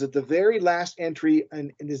 because at the very last entry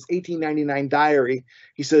in his 1899 diary,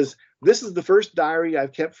 he says, "This is the first diary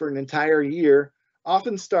I've kept for an entire year,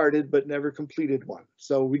 often started but never completed one."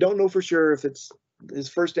 So we don't know for sure if it's his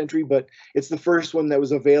first entry, but it's the first one that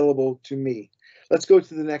was available to me. Let's go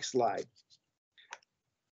to the next slide.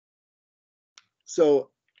 So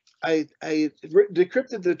I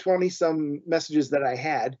decrypted the 20-some messages that I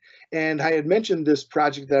had, and I had mentioned this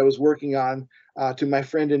project that I was working on to my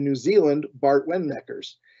friend in New Zealand, Bart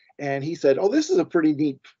Wenneckers, and he said, "Oh, this is a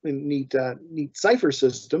pretty neat cipher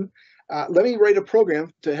system. Let me write a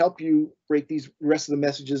program to help you break these rest of the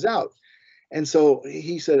messages out." And so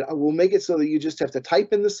he said, "I will make it so that you just have to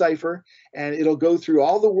type in the cipher, and it'll go through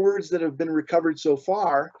all the words that have been recovered so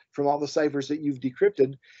far from all the ciphers that you've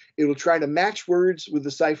decrypted. It'll try to match words with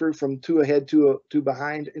the cipher from two ahead to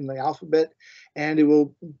behind in the alphabet, and it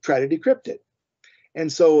will try to decrypt it."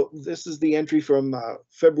 And so this is the entry from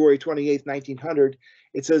February 28th, 1900.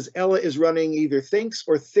 It says, "Ella is running either thinks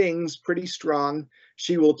or things pretty strong.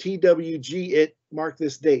 She will TWG it, mark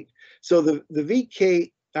this date." So the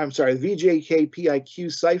VJKPIQ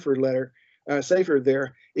cipher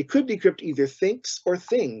there, it could decrypt either thinks or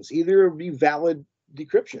things. Either would be valid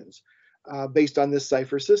decryptions based on this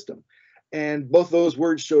cipher system. And both those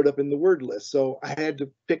words showed up in the word list. So I had to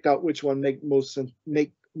pick out which one made most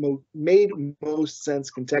sense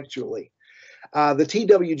contextually. The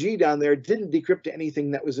TWG down there didn't decrypt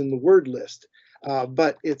anything that was in the word list.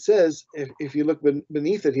 But it says, if you look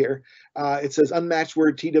beneath it here, it says unmatched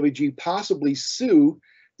word TWG, possibly Sue.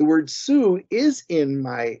 The word Sue is in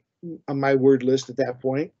my word list at that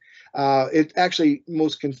point. It actually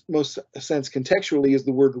most sense contextually is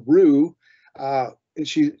the word rue.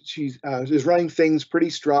 She is running things pretty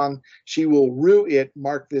strong. She will rue it,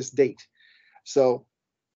 mark this date. So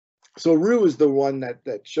rue is the one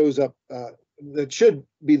that shows up. That should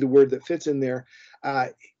be the word that fits in there.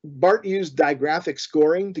 Bart used digraphic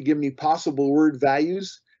scoring to give me possible word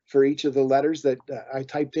values for each of the letters that I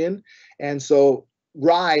typed in. And so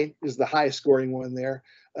Rye is the highest scoring one there,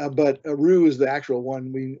 but Rue is the actual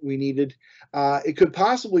one we needed. It could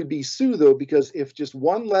possibly be Sue, though, because if just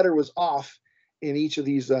one letter was off in each of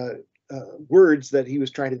these words that he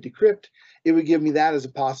was trying to decrypt, it would give me that as a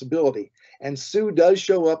possibility. And Sue does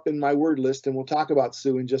show up in my word list, and we'll talk about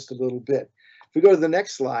Sue in just a little bit. If we go to the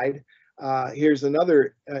next slide, here's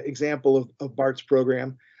another example of Bart's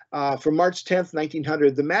program. From March 10th,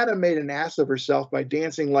 1900, the madam made an ass of herself by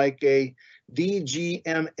dancing like a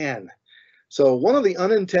DGMN. So one of the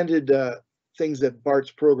unintended things that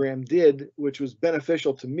Bart's program did, which was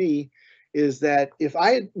beneficial to me, is that if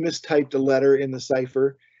I had mistyped a letter in the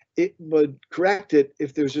cipher, it would correct it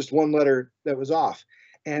if there's just one letter that was off.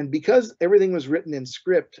 And because everything was written in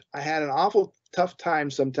script, I had an awful tough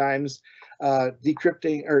time sometimes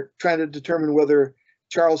decrypting or trying to determine whether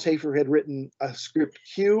Charles Hafer had written a script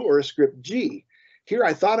Q or a script G. Here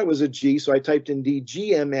I thought it was a G, so I typed in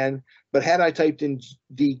DGMN, but had I typed in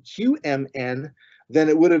DQMN, then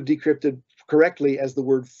it would have decrypted correctly as the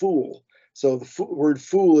word fool. So the word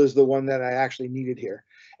fool is the one that I actually needed here.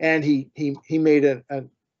 And he made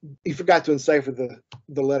he forgot to encipher the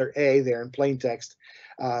letter A there in plain text.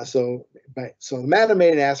 So the madam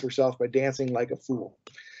made an ass of herself by dancing like a fool.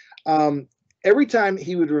 Every time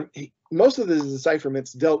most of his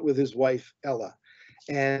decipherments dealt with his wife, Ella.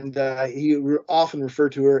 And he often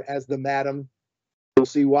referred to her as the madam. You'll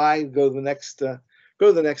see why. Go to the next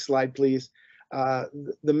slide, please.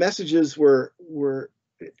 The messages were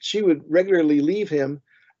she would regularly leave him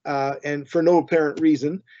and for no apparent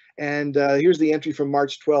reason. And here's the entry from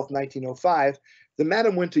March 12th, 1905. The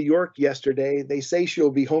madam went to York yesterday. They say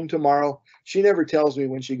she'll be home tomorrow. She never tells me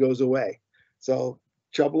when she goes away. So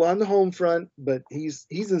trouble on the home front, but he's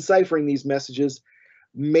enciphering these messages,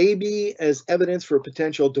 maybe as evidence for a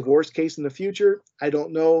potential divorce case in the future. I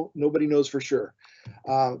don't know. Nobody knows for sure.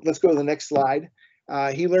 Let's go to the next slide.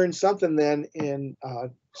 He learned something then in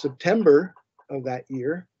September of that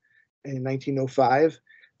year, in 1905,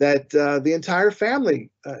 that the entire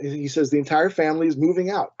family, he says the entire family is moving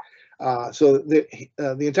out. So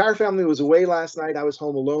the entire family was away last night. I was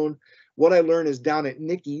home alone. What I learned is down at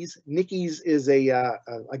Nicky's. Nicky's is a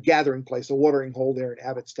gathering place, a watering hole there in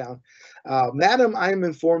Abbottstown. Madam, I am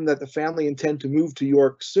informed that the family intend to move to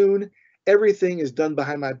York soon. Everything is done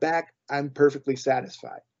behind my back. I'm perfectly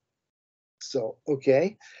satisfied. So,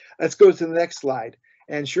 okay, let's go to the next slide.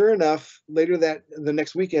 And sure enough, later the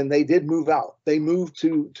next weekend, they did move out. They moved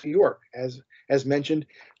to York, as mentioned,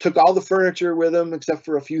 took all the furniture with him, except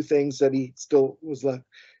for a few things that he still was left.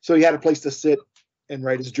 So he had a place to sit and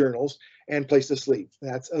write his journals and place to sleep.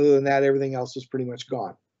 Other than that, everything else was pretty much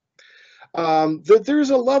gone. There's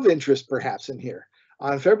a love interest perhaps in here.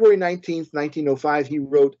 On February 19th, 1905, he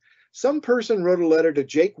wrote, "Some person wrote a letter to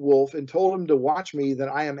Jake Wolfe and told him to watch me, that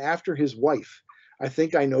I am after his wife. I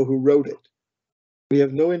think I know who wrote it." We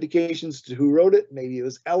have no indications to who wrote it. Maybe it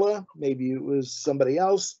was Ella, maybe it was somebody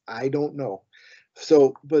else. I don't know.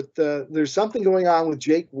 So, but there's something going on with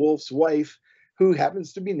Jake Wolfe's wife, who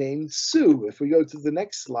happens to be named Sue. If we go to the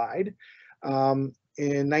next slide,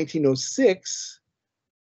 in 1906,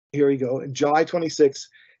 here we go, in July 26,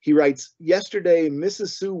 he writes, "Yesterday,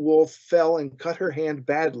 Mrs. Sue Wolfe fell and cut her hand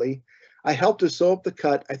badly. I helped to sew up the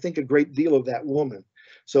cut. I think a great deal of that woman."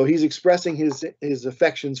 So he's expressing his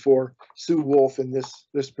affections for Sue Wolfe in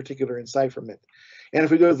this particular encipherment. And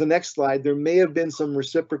if we go to the next slide, there may have been some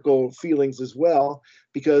reciprocal feelings as well,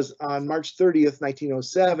 because on March 30th,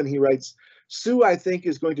 1907, he writes, "Sue, I think,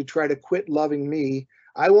 is going to try to quit loving me.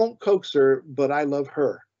 I won't coax her, but I love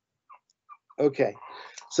her." Okay,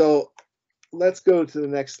 so let's go to the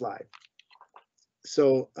next slide.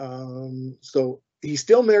 So he's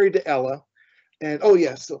still married to Ella. And oh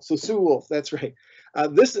yes, so Sue Wolfe, that's right.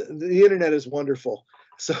 The internet is wonderful.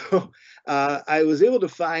 So I was able to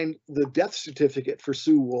find the death certificate for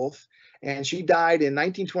Sue Wolfe, and she died in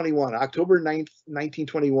 1921, October 9th,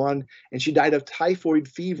 1921, and she died of typhoid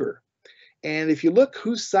fever. And if you look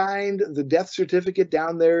who signed the death certificate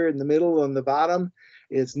down there in the middle on the bottom,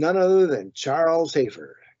 it's none other than Charles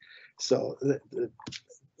Hafer. So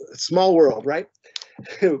small world, right?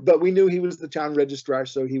 But we knew he was the town registrar,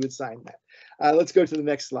 so he would sign that. Let's go to the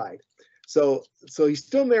next slide. So he's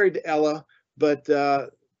still married to Ella, but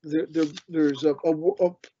there's a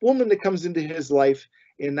woman that comes into his life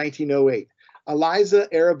in 1908, Eliza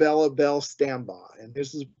Arabella Bell Stambaugh. And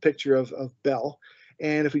this is a picture of Bell.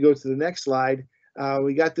 And if we go to the next slide,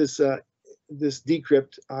 we got this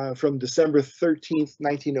decrypt from December 13th,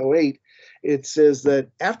 1908. It says that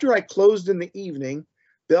after I closed in the evening,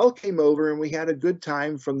 Bell came over and we had a good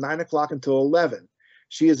time from 9 o'clock until 11.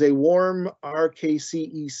 She is a warm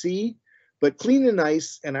RKCEC, but clean and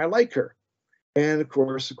nice, and I like her. And of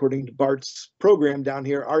course, according to Bart's program down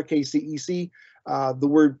here, RKCEC, the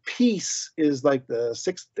word peace is like the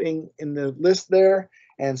sixth thing in the list there.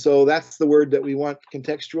 And so that's the word that we want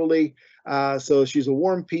contextually. So she's a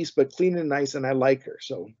warm piece, but clean and nice, and I like her.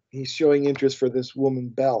 So he's showing interest for this woman,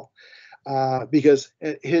 Bell, because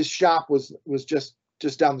his shop was just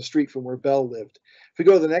down the street from where Bell lived. If we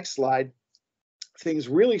go to the next slide, things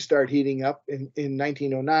really start heating up in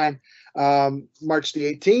 1909. March the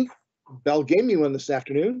 18th, Bell gave me one this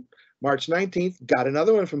afternoon. March 19th, got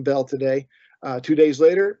another one from Bell today. 2 days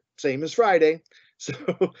later, same as Friday.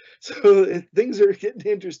 So things are getting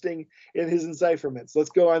interesting in his encipherments.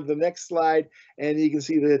 Let's go on to the next slide, and you can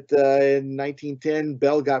see that in 1910,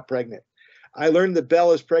 Bell got pregnant. I learned that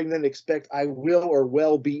Bell is pregnant. Expect I will or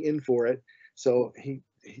will be in for it. So he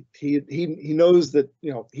knows that,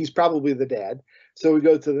 you know, he's probably the dad. So we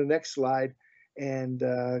go to the next slide, and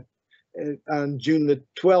on June the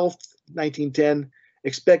 12th, 1910,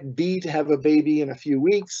 expect B to have a baby in a few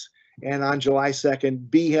weeks. And on July 2nd,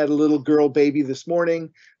 B had a little girl baby this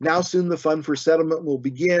morning. Now soon the fun for settlement will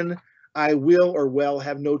begin. I will or will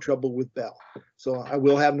have no trouble with Bell. So I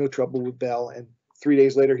will have no trouble with Bell. And 3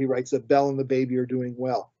 days later, he writes that Bell and the baby are doing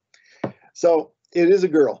well. So it is a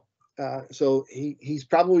girl. So he's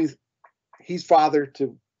father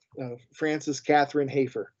to Frances Catherine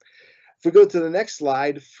Hafer. If we go to the next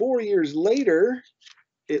slide, 4 years later,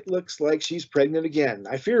 it looks like she's pregnant again.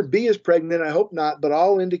 I fear B is pregnant. I hope not, but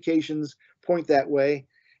all indications point that way.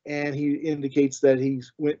 And he indicates that he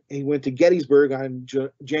went to Gettysburg on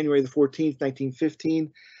January the 14th,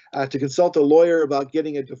 1915, to consult a lawyer about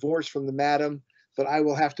getting a divorce from the madam, but I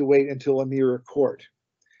will have to wait until a nearer court.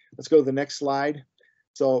 Let's go to the next slide.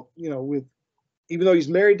 So, you know, even though he's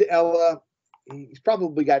married to Ella, he's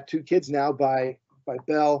probably got 2 kids now by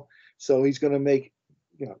Bell. So he's going to make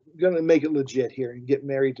it legit here and get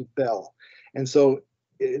married to Bell. And so,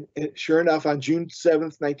 sure enough, on June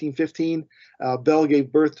 7th, 1915, Bell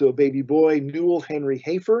gave birth to a baby boy, Newell Henry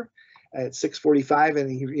Hafer, at 6:45,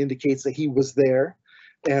 and he indicates that he was there.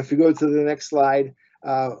 And if we go to the next slide,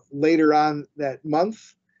 later on that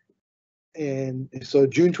month, and so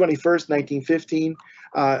June 21st, 1915,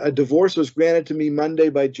 a divorce was granted to me Monday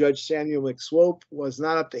by Judge Samuel McSwope. Was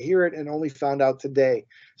not up to hear it and only found out today.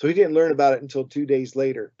 So he didn't learn about it until 2 days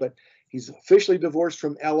later. But he's officially divorced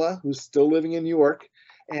from Ella, who's still living in New York.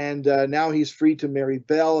 And now he's free to marry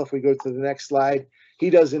Bell. If we go to the next slide, he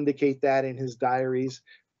does indicate that in his diaries,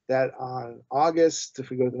 that on August, if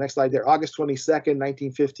we go to the next slide there, August 22nd,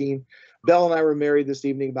 1915, Bell and I were married this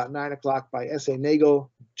evening about 9 o'clock by S.A.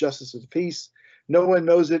 Nagel, Justice of the Peace. No one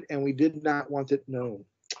knows it, and we did not want it known.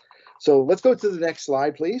 So let's go to the next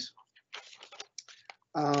slide, please.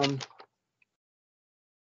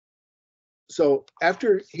 So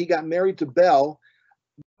after he got married to Bell,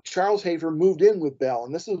 Charles Hafer moved in with Bell,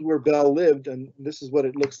 and this is where Bell lived, and this is what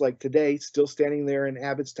it looks like today, still standing there in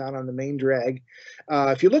Abbottstown on the main drag.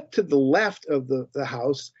 If you look to the left of the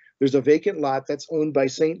house, there's a vacant lot that's owned by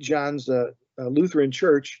St. John's Lutheran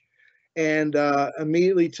Church, and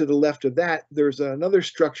immediately to the left of that, there's another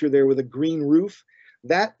structure there with a green roof.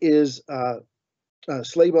 That is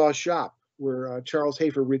Slaybaw's shop, where Charles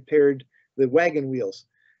Hafer repaired the wagon wheels.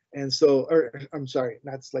 And so, I'm sorry,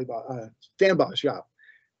 not Slaybaugh, Stanbaugh's shop.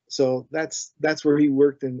 So that's where he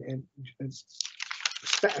worked, and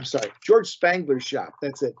I'm sorry, George Spangler's shop.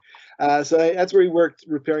 That's it. So that's where he worked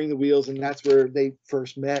repairing the wheels, and that's where they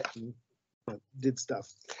first met and did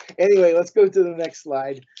stuff. Anyway, let's go to the next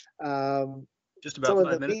slide. Just about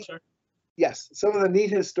 5 minutes, sir. Yes, some of the neat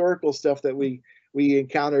historical stuff that we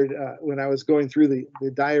encountered when I was going through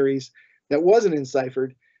the diaries that wasn't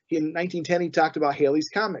enciphered. In 1910, he talked about Halley's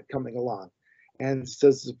Comet coming along, and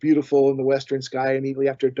says it's beautiful in the western sky immediately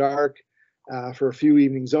after dark for a few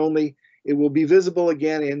evenings only. It will be visible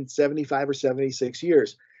again in 75 or 76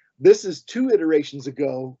 years. This is 2 iterations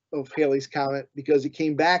ago of Halley's Comet, because it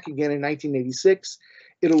came back again in 1986.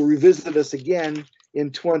 It'll revisit us again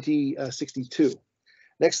in 2062.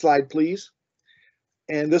 Next slide, please.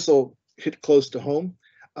 And this will hit close to home.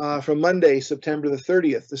 From Monday, September the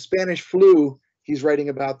 30th, the Spanish flu. He's writing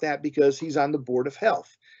about that because he's on the Board of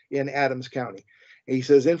Health in Adams County. And he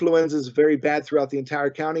says influenza is very bad throughout the entire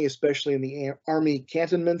county, especially in the Army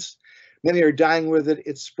cantonments. Many are dying with it.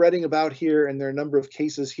 It's spreading about here, and there are a number of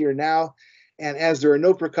cases here now. And as there are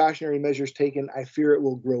no precautionary measures taken, I fear it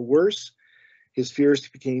will grow worse. His fears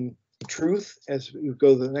became truth. As we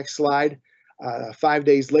go to the next slide, 5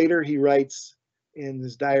 days later, he writes in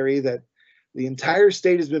his diary that the entire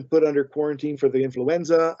state has been put under quarantine for the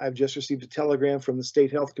influenza. I've just received a telegram from the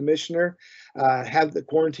state health commissioner. Have the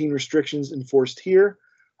quarantine restrictions enforced here.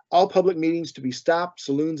 All public meetings to be stopped,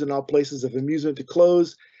 saloons and all places of amusement to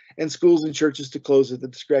close, and schools and churches to close at the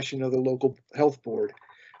discretion of the local health board.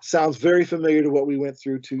 Sounds very familiar to what we went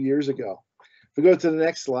through 2 years ago. If we go to the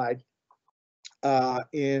next slide,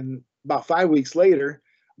 in about 5 weeks later,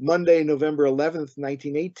 Monday, November 11th,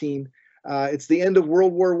 1918, it's the end of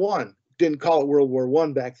World War I. Didn't call it World War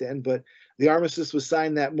I back then, but the armistice was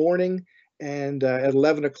signed that morning, and at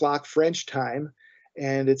 11 o'clock French time.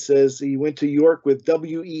 And it says he went to York with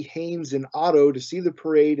W.E. Haynes in auto to see the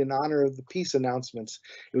parade in honor of the peace announcements.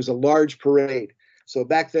 It was a large parade. So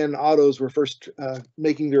back then, autos were first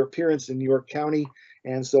making their appearance in York County,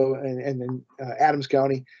 and so and then Adams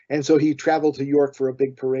County. And so he traveled to York for a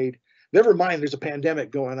big parade. Never mind, there's a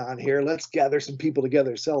pandemic going on here. Let's gather some people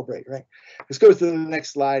together to celebrate, right? Let's go to the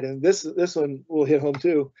next slide, and this one will hit home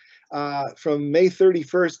too. From May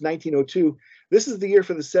 31st, 1902, this is the year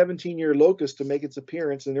for the 17-year locust to make its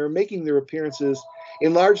appearance, and they're making their appearances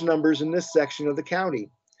in large numbers in this section of the county.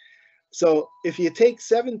 So if you take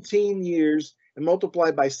 17 years and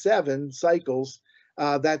multiply by 7 cycles,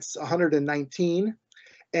 that's 119,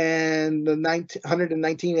 and the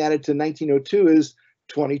 119 added to 1902 is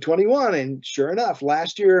 2021, and sure enough,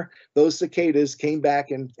 last year those cicadas came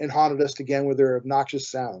back and haunted us again with their obnoxious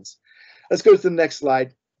sounds. Let's go to the next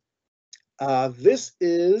slide. This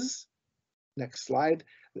is next slide.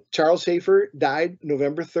 Charles Hafer died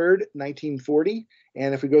November 3rd, 1940,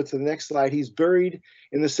 and if we go to the next slide, he's buried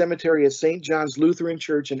in the cemetery at St. John's Lutheran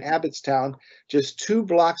Church in Abbottstown, just 2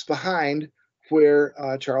 blocks behind where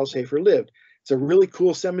Charles Hafer lived. It's a really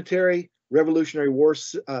cool cemetery. Revolutionary War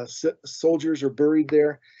soldiers are buried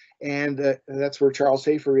there, and that's where Charles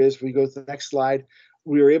Hafer is. If we go to the next slide,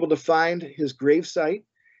 we were able to find his grave site,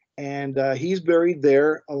 and he's buried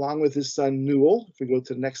there along with his son Newell. If we go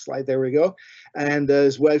to the next slide, there we go, and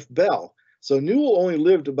his wife Belle. So Newell only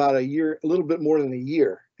lived about a year, a little bit more than a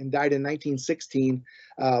year, and died in 1916.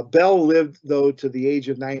 Belle lived, though, to the age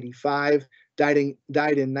of 95, died in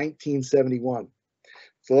 1971.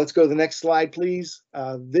 So let's go to the next slide, please.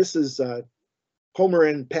 This is Homer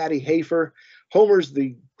and Patty Hafer. Homer's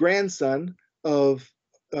the grandson of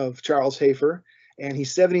Charles Hafer, and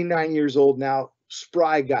he's 79 years old now.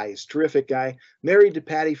 Spry guy, he's a terrific guy. Married to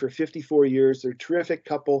Patty for 54 years. They're a terrific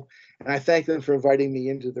couple, and I thank them for inviting me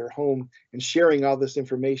into their home and sharing all this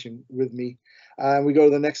information with me. We go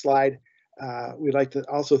to the next slide. We'd like to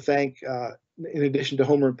also thank, in addition to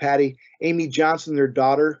Homer and Patty, Amy Johnson, their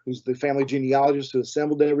daughter, who's the family genealogist who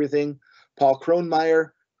assembled everything, Paul Kronmeyer,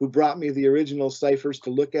 who brought me the original ciphers to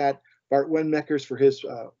look at, Bart Wenmeckers for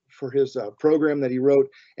for his program that he wrote,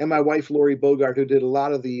 and my wife, Lori Bogart, who did a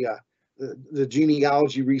lot of the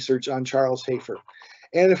genealogy research on Charles Hafer.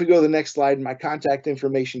 And if we go to the next slide, my contact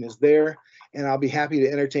information is there, and I'll be happy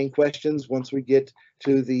to entertain questions once we get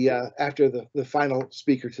to the after the final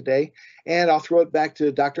speaker today. And I'll throw it back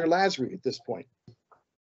to Dr. Lasry at this point.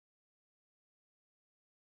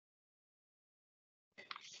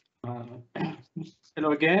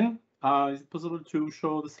 Hello again. Is it possible to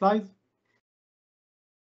show the slides?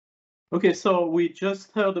 Okay, so we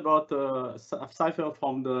just heard about cipher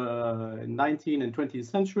from the 19th and 20th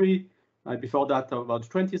century. Before that, about the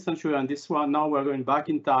 20th century, and this one, now we're going back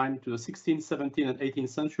in time to the 16th, 17th, and 18th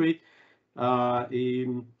century.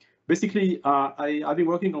 Basically, I've been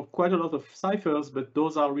working on quite a lot of ciphers, but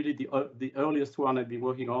those are really the earliest one I've been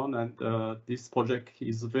working on, and this project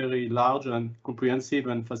is very large and comprehensive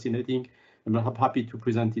and fascinating. I'm happy to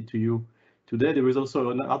present it to you today. There is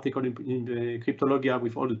also an article in the Cryptologia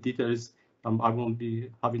with all the details. I won't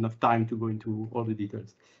have enough time to go into all the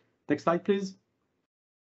details. Next slide, please.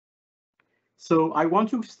 So I want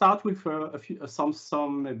to start with some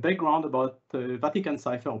background about Vatican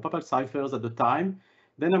cipher or Papal ciphers at the time.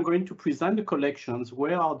 Then I'm going to present the collections.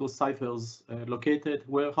 Where are those ciphers located?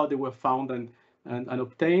 How they were found and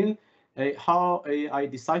obtained? How I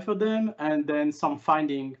decipher them, and then some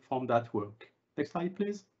finding from that work. Next slide,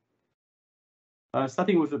 please.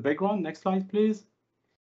 Starting with the background. Next slide, please.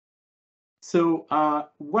 So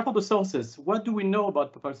what are the sources? What do we know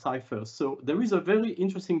about Papal ciphers? So there is a very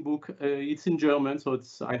interesting book. It's in German, so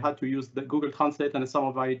I had to use the Google Translate and some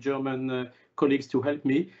of my German colleagues to help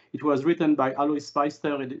me. It was written by Alois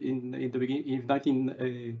Speister in the beginning in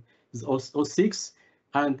 1906,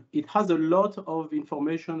 and it has a lot of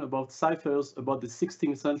information about ciphers about the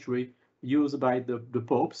 16th century used by the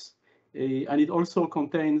popes, and it also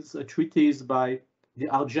contains a treatise by the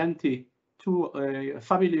Argenti, a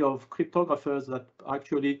family of cryptographers that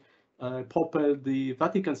actually propelled the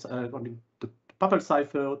Vatican, the Papal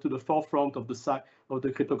cipher to the forefront of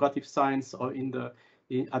the cryptographic science, or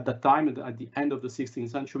at that time, at the end of the 16th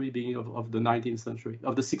century, beginning of the 19th century,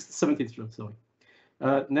 of the 17th century. Sorry.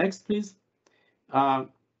 Next, please. On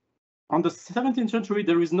the 17th century,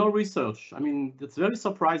 there is no research. I mean, it's very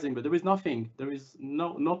surprising, but there is nothing. There is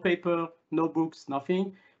no paper, no books,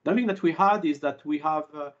 nothing. The thing that we had is that we have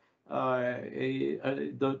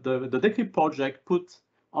the decrypt project put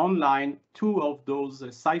online 2 of those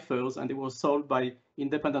ciphers, and they were solved by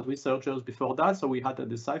independent researchers before that. So we had a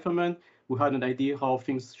decipherment. We had an idea how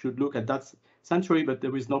things should look at that century, but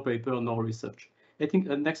there is no paper, no research. I think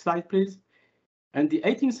next slide, please. And the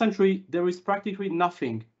 18th century, there is practically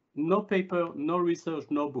nothing. No paper, no research,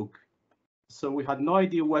 no book. So we had no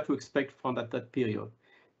idea what to expect from that period.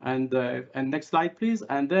 And next slide, please.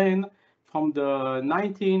 And then from the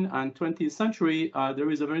 19th and 20th century,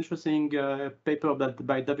 there is a very interesting paper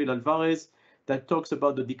by David Alvarez that talks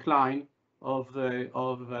about the decline of the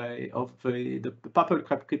Papal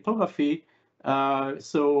cryptography.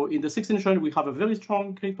 So in the 16th century, we have a very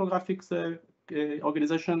strong cryptographic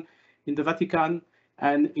organization in the Vatican.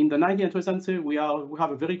 And in the 19th and 20th century, we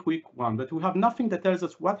have a very quick one, but we have nothing that tells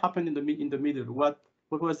us what happened in the middle. What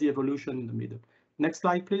was the evolution in the middle? Next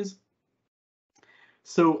slide, please.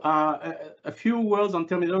 So a few words on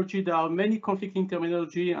terminology. There are many conflicting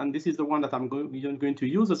terminology, and this is the one that I'm going to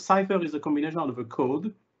use. A cipher is a combination of a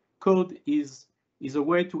code. Code is a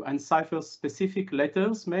way to encipher specific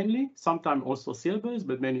letters mainly, sometimes also syllables,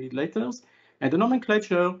 but mainly letters. And the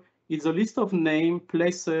nomenclature is a list of names,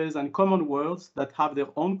 places, and common words that have their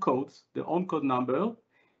own codes, their own code number,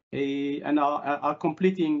 and are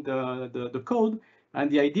completing the code. And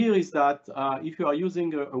the idea is that if you are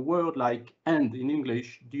using a word like "and" in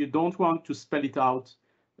English, you don't want to spell it out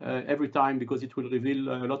every time, because it will reveal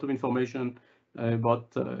a lot of information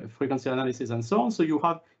about frequency analysis and so on. So you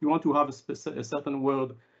want to have a certain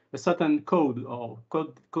word, a certain code, or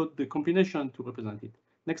code the combination to represent it.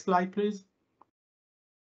 Next slide, please.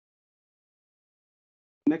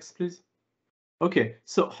 Next, please. Okay,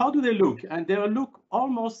 so how do they look? And they look,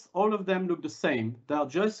 almost all of them look the same. They are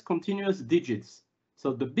just continuous digits.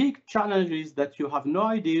 So the big challenge is that you have no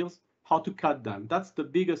ideas how to cut them. That's the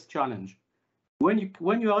biggest challenge. When you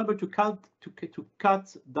are able to cut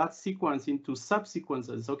that sequence into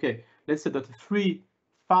subsequences, okay, let's say that 3,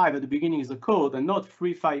 5 at the beginning is a code and not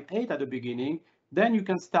 3, 5, 8 at the beginning, then you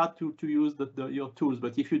can start to use your tools.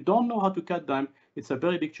 But if you don't know how to cut them, it's a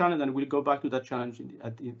very big challenge, and we'll go back to that challenge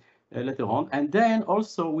later on. And then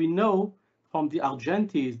also we know from the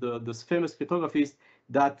Argentis, the famous cryptographers,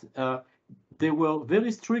 that there were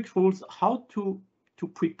very strict rules how to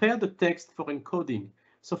prepare the text for encoding.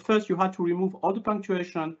 So first you had to remove all the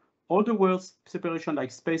punctuation, all the words separation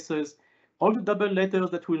like spaces, all the double letters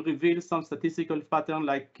that will reveal some statistical pattern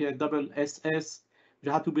like double SS,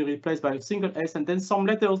 which had to be replaced by a single S, and then some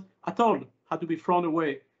letters at all had to be thrown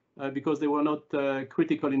away because they were not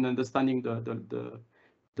critical in understanding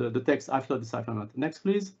the text after decipherment. Next,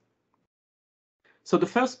 please. So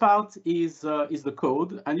the first part is the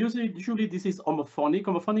code, and usually this is homophonic.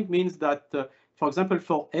 Homophonic means that, for example,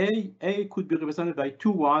 for A could be represented by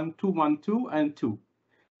 2-1, 2-1-2, and 2.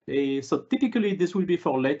 So typically this will be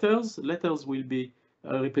for letters. Letters will be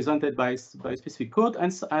represented by specific code,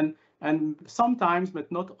 and sometimes,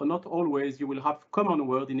 but not always, you will have common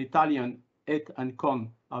word in Italian. Et and con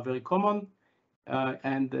are very common,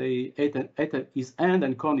 and et is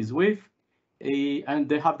and con is with. And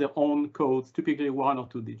they have their own codes, typically 1 or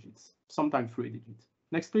 2 digits, sometimes 3 digits.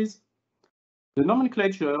 Next, please. The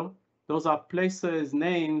nomenclature, those are places,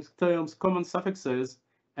 names, terms, common suffixes,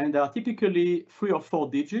 and they are typically 3 or 4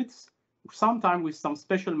 digits, sometimes with some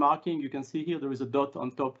special marking. You can see here there is a dot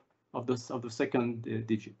on top of the second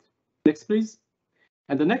digit. Next, please.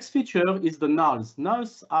 And the next feature is the nulls.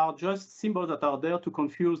 Nulls are just symbols that are there to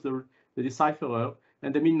confuse the decipherer,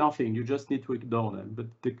 and they mean nothing. You just need to ignore them, but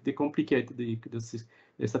they complicate the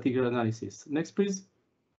statistical analysis. Next, please.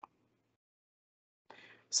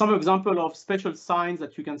 Some example of special signs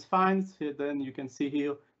that you can find. Then you can see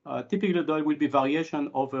here, typically there will be variation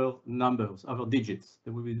over numbers, over digits.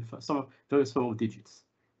 There will be some very small digits.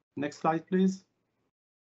 Next slide, please.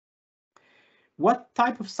 What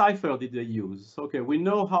type of cipher did they use? Okay, we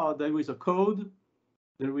know how there is a code.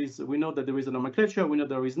 We know that there is a nomenclature. We know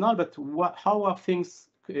there is not, but how are things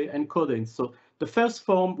encoded? So the first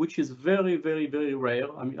form, which is very, very, very rare,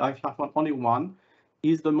 I mean, I have only one,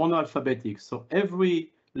 is the monoalphabetic. So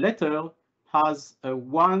every letter has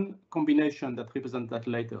one combination that represents that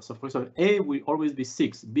letter. So for example, A will always be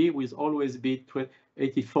 6, B will always be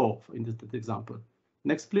 84 in this example.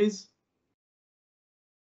 Next, please.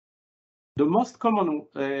 The most common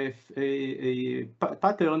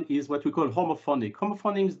pattern is what we call homophonic.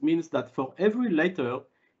 Homophonic means that for every letter,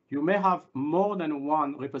 you may have more than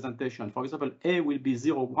one representation. For example, A will be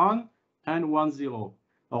 0-1 and 1-0.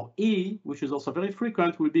 Or E, which is also very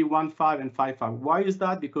frequent, will be 1-5 and 5-5. Why is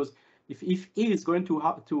that? Because if E is going to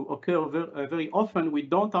have to occur very often, we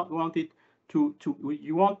don't want it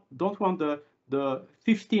don't want the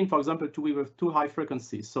 15, for example, to be with 2 high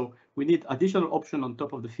frequencies. So we need additional option on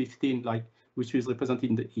top of the 15, like which is represented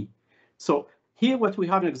in the E. So here what we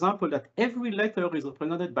have an example that every letter is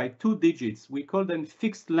represented by 2 digits. We call them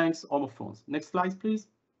fixed length homophones. Next slide, please.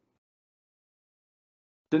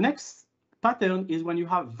 The next pattern is when you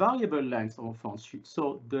have variable length homophones.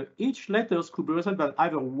 So each letters could be represented by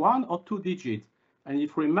either 1 or 2 digits. And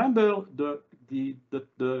if you remember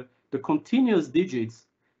the continuous digits,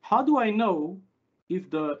 how do I know if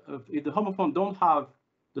the homophone don't have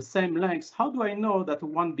the same length? How do I know that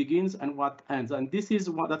one begins and what ends? And this is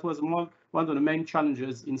that was one of the main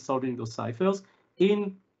challenges in solving those ciphers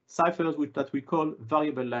in ciphers that we call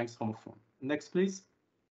variable length homophone. Next, please.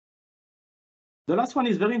 The last one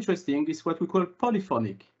is very interesting. It's what we call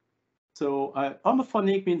polyphonic. So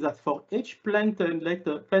homophonic means that for each plain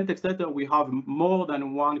text letter, we have more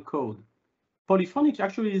than one code. Polyphonic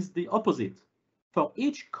actually is the opposite. For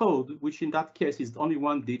each code, which in that case is only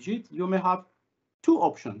 1 digit, you may have 2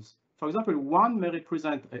 options. For example, one may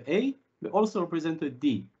represent A, may also represent a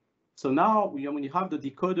D. So now when you have the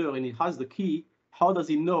decoder and it has the key, how does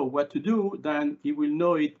it know what to do? Then it will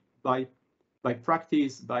know it by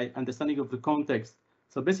practice, by understanding of the context.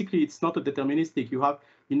 So basically, it's not a deterministic.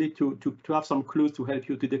 You need to have some clues to help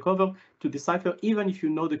you to decipher, even if you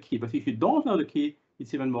know the key. But if you don't know the key,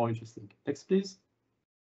 it's even more interesting. Next, please.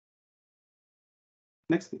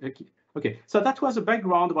 Next. Okay. So that was a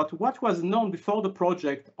background about what was known before the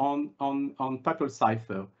project on Papal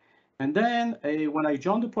cipher. And then when I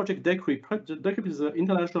joined the project Decrypt is an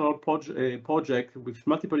international project with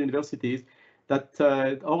multiple universities. That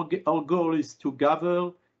our goal is to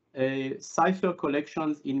gather cipher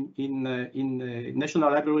collections in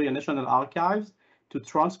National Library and National Archives, to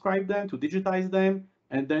transcribe them, to digitize them,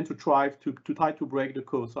 and then to try to break the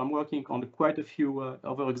code. So I'm working on quite a few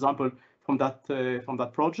other examples from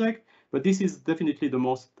that project, but this is definitely the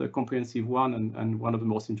most comprehensive one and one of the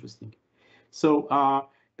most interesting. So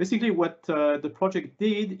basically, what the project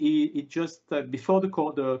did, it just before the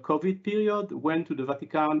COVID period, went to the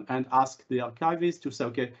Vatican and asked the archivists to say,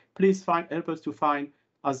 okay, please help us to find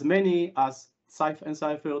as many as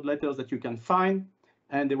enciphered letters that you can find.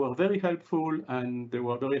 And they were very helpful, and they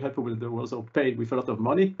were also paid with a lot of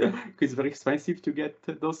money because it's very expensive to get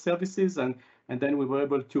those services. And then we were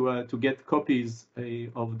able to get copies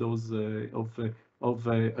of those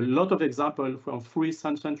a lot of examples from 3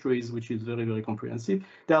 centuries, which is very, very comprehensive.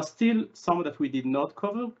 There are still some that we did not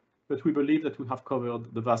cover, but we believe that we have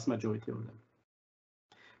covered the vast majority of them.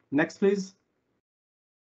 Next, please.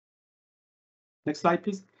 Next slide,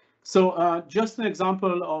 please. So just an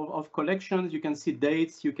example of collections. You can see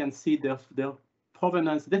dates. You can see their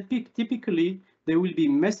provenance. That typically there will be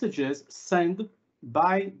messages sent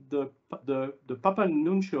by the Papal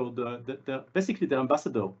nuncio, basically the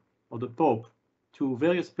ambassador or the Pope, to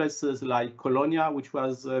various places like Colonia, which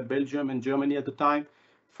was Belgium and Germany at the time,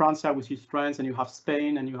 Francia, which is France, and you have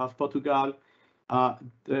Spain and you have Portugal.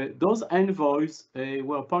 Those envoys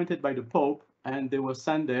were appointed by the Pope, and they were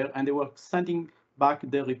sent there, and they were sending back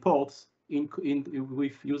their reports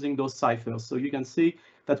with using those ciphers. So you can see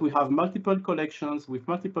that we have multiple collections with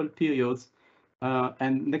multiple periods.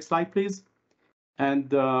 And next slide, please.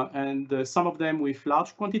 And some of them with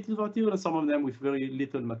large quantities of material, and some of them with very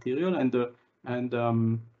little material.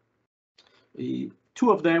 And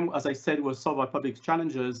 2 of them, as I said, were solved by public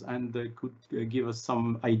challenges, and they could give us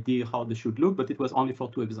some idea how they should look, but it was only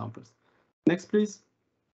for 2 examples. Next, please.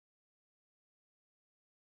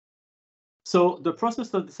 So the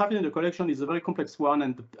process of deciphering the collection is a very complex one,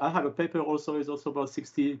 and I have a paper also, it's also about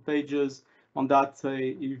 60 pages on that.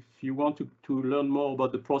 If you want to learn more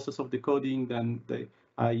about the process of decoding, then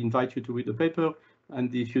I invite you to read the paper.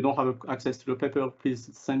 And if you don't have access to the paper, please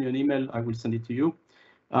send me an email. I will send it to you.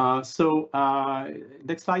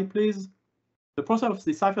 Next slide, please. The process of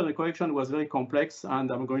deciphering the collection was very complex,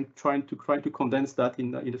 and I'm going to try to condense that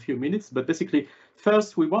in a few minutes. But basically,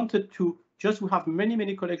 first we wanted to have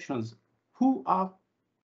many collections.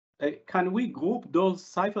 Can we group those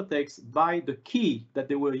ciphertexts by the key that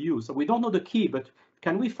they were used? So we don't know the key, but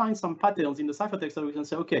can we find some patterns in the ciphertext that we can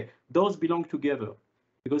say, okay, those belong together?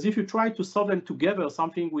 Because if you try to solve them together,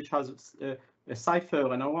 something which has a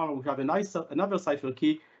cipher and we have another cipher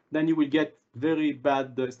key, then you will get very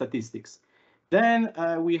bad statistics. Then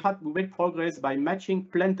we made progress by matching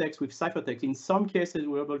plaintext with ciphertext. In some cases,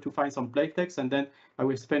 we were able to find some plaintext, and then I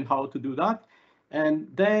will explain how to do that. And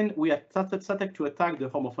then we started to attack the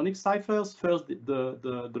homophonic ciphers. First,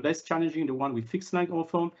 the less challenging, the one with fixed length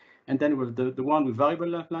homophone, and then with the one with variable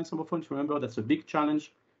length homophones. Remember, that's a big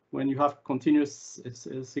challenge when you have continuous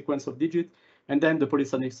sequence of digits. And then the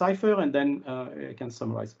polysonic cipher, and then I can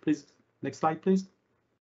summarize. Please, next slide, please.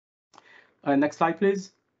 Next slide,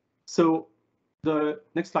 please. So the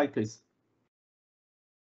next slide, please.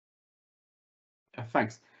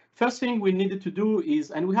 Thanks. First thing we needed to do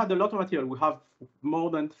is, and we had a lot of material. We have more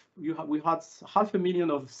than we had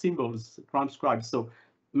 500,000 of symbols transcribed. So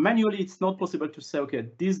manually, it's not possible to say, okay,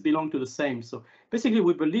 these belong to the same. So basically,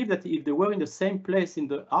 we believe that if they were in the same place in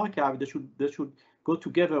the archive, they should go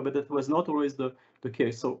together, but that was not always the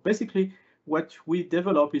case. So basically, what we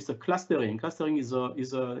develop is a clustering. Clustering is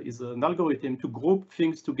an algorithm to group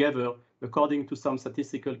things together according to some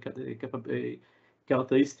statistical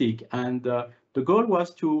characteristic. And the goal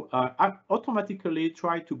was to automatically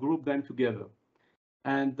try to group them together.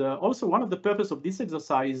 And also one of the purpose of this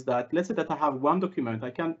exercise is that, let's say that I have one document, I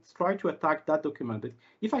can try to attack that document. But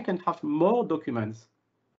if I can have more documents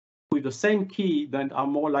with the same key, then are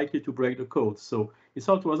more likely to break the code. So it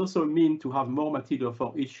was also a mean to have more material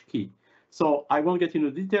for each key. So I won't get into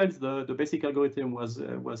details. The basic algorithm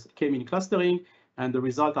came in clustering, and the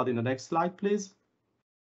result are in the next slide, please.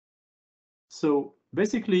 So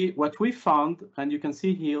basically, what we found, and you can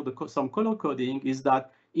see here some color coding, is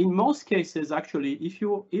that in most cases, actually,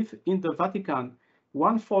 if in the Vatican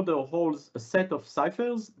one folder holds a set of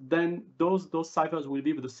ciphers, then those ciphers will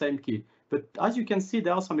be with the same key. But as you can see,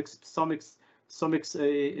 there are some exceptions.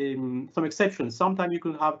 Sometimes you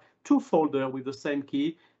could have 2 folders with the same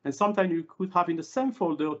key, and sometimes you could have in the same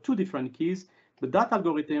folder 2 different keys. But that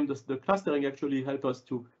algorithm, the clustering, actually helped us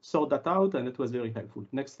to sort that out, and it was very helpful.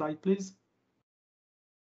 Next slide, please.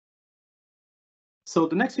 So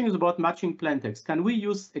the next thing is about matching plaintext. Can we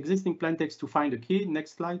use existing plaintext to find a key?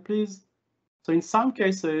 Next slide, please. So in some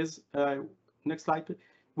cases, next slide,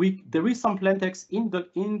 there is some plaintext in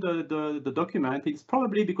the document. It's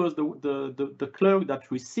probably because the clerk that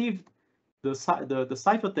received the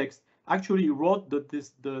ciphertext actually wrote the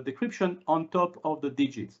decryption on top of the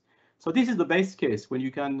digits. So this is the base case when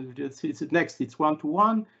you can. It's next. It's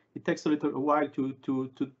 1-to-1. It takes a little while to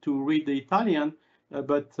read the Italian.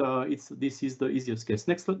 But this is the easiest case.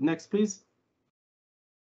 Next, please.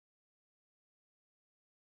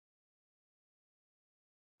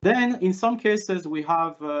 Then, in some cases, we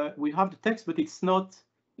have the text, but it's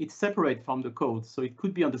separate from the code. So it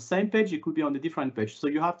could be on the same page, it could be on a different page. So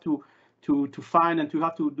you have to find, and you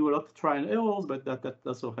have to do a lot of trial and errors, but that's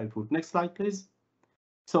also helpful. Next slide, please.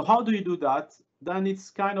 So how do you do that? then it's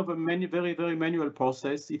kind of a very, very manual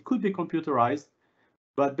process. It could be computerized,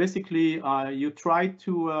 but basically you try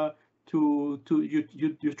to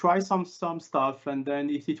you try some stuff, and then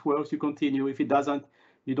if it works, you continue. If it doesn't,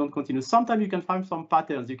 you don't continue. Sometimes you can find some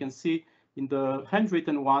patterns. You can see in the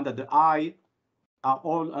handwritten one that the I are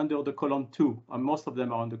all under the column 2, and most of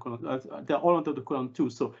them are on the column. They're all under the column 2.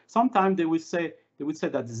 So sometimes they would say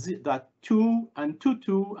that 2 and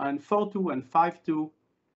 2 and 4 2 and 5 2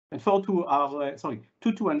 and 4 2 are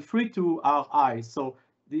 2 2 and 3 2 are I. So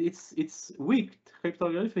it's weak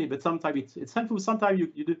cryptography, but sometimes it's helpful. Sometimes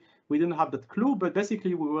we didn't have that clue, but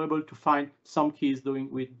basically we were able to find some keys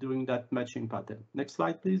doing that matching pattern. Next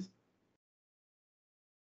slide, please.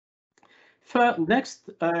 Next,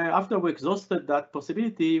 after we exhausted that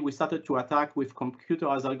possibility, we started to attack with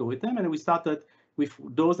computerized algorithm, and we started with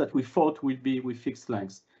those that we thought would be with fixed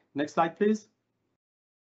lengths. Next slide, please.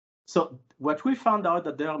 So what we found out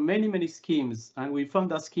that there are many schemes, and we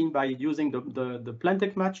found that scheme by using the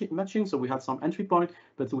plaintext matching. So we had some entry point,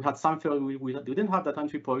 but we had some we didn't have that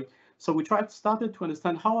entry point. So we started to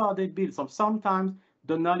understand how are they built. So sometimes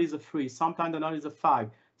the null is a 3, sometimes the null is a 5.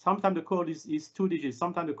 Sometimes the code is 2 digits,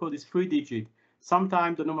 sometimes the code is 3 digits,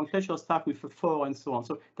 sometimes the nomenclature starts with a 4, and so on.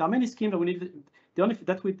 So there are many schemes that we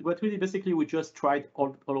need. Basically we just tried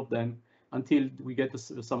all of them until we get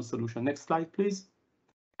some solution. Next slide, please.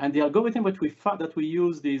 And the algorithm that we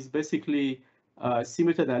used is basically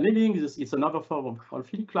simulated annealing. It's another form of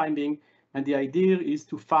hill climbing, and the idea is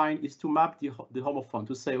to map the homophone,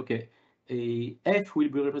 to say, okay, a F will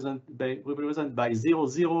be represented by 0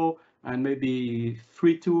 0 and maybe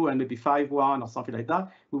 3 2 and maybe 5 1 or something like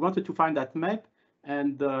that. We wanted to find that map,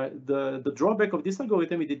 and the drawback of this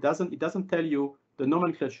algorithm is it doesn't tell you the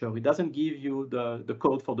nomenclature. It doesn't give you the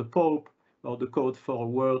code for the Pope or the code for a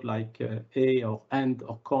word like a or and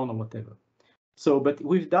or con or whatever. So, but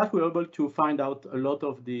with that, we're able to find out a lot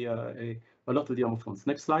of the homophones.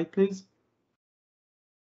 Next slide, please.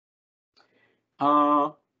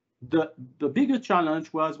 The bigger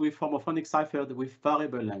challenge was with homophonic cipher with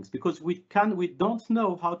variable lengths, because we don't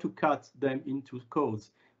know how to cut them into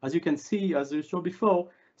codes. As you can see, as I showed before,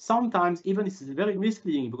 sometimes even it's very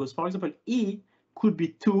misleading, because for example, E could be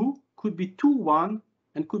 2, could be 2 1,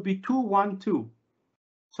 and could be 2 1 2.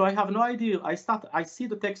 So I have no idea. I see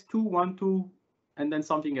the text 2 1 2 and then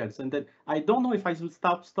something else, and then I don't know if I should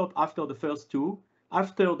stop after the first 2,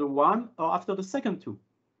 after the 1, or after the second 2.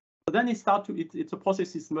 So then it's a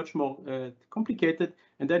process is much more complicated,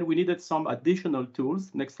 and then we needed some additional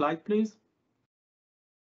tools. Next slide, please.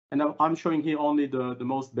 And I'm showing here only the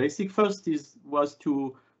most basic. First was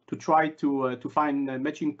to try to find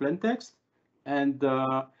matching plaintext, and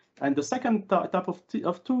the second type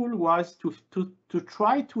of tool was to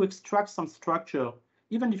try to extract some structure,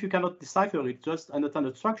 even if you cannot decipher it, just understand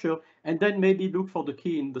the structure, and then maybe look for the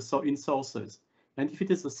key in sources. And if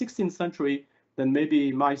it is the 16th century, then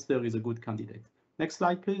maybe Meister is a good candidate. Next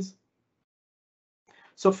slide, please.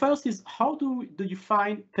 So first is, how do you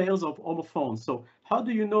find pairs of homophones? So how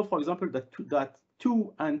do you know, for example, that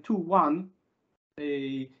 2 and 2 1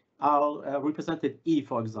 are represented E,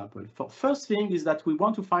 for example? First thing is that we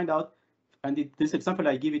want to find out, and this example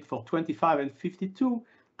I give it for 25 and 52,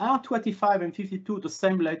 are 25 and 52 the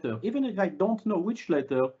same letter? Even if I don't know which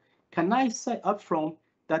letter, can I say upfront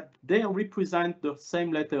that they represent the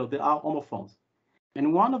same letter, they are homophones?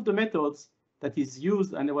 And one of the methods that is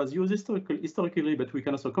used, and it was used historically, but we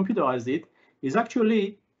can also computerize it, is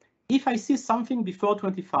actually, if I see something before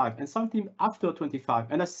 25 and something after 25,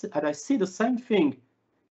 and I see the same thing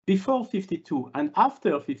before 52 and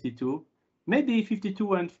after 52, maybe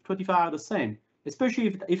 52 and 25 are the same,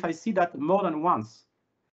 especially if I see that more than once.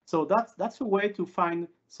 So that's a way to find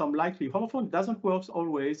some likely homophone. It doesn't work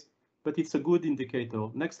always, but it's a good indicator.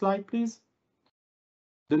 Next slide, please.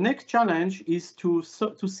 The next challenge is to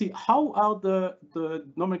see how are the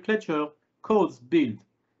nomenclature codes built.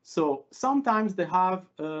 So sometimes they have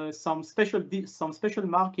some special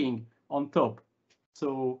marking on top.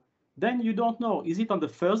 So then you don't know, is it on the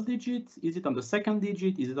first digit? Is it on the second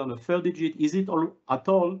digit? Is it on the third digit? Is it at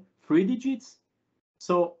all 3 digits?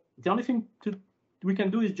 So the only thing we can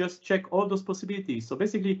do is just check all those possibilities. So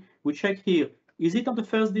basically we check here, is it on the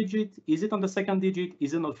first digit? Is it on the second digit?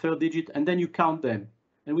 Is it on the third digit? And then you count them.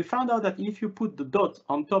 And we found out that if you put the dot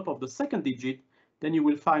on top of the second digit, then you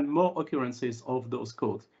will find more occurrences of those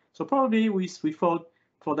codes. So probably we thought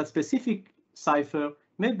for that specific cipher,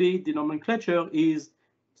 maybe the nomenclature is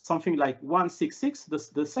something like 166.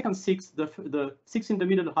 The second 6, the 6 in the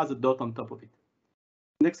middle has a dot on top of it.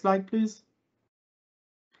 Next slide, please.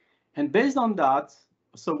 And based on that,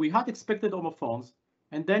 so we had expected homophones,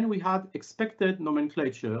 and then we had expected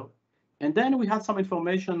nomenclature, And then we had some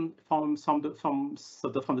information from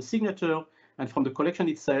the signature and from the collection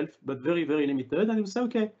itself, but very, very limited. And we say,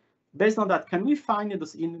 okay, based on that, can we find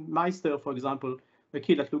in Meister, for example, a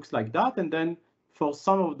key that looks like that? And then for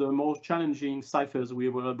some of the more challenging ciphers, we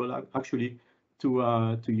were able actually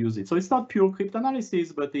to use it. So it's not pure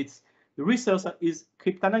cryptanalysis, but it's the research is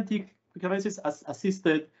cryptanalysis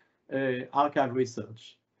assisted archive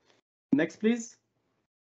research. Next, please.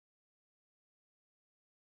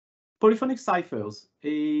 Polyphonic ciphers,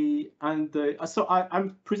 so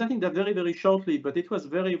I'm presenting that very, very shortly, but it was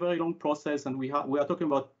very, very long process, and we are talking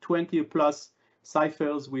about 20 plus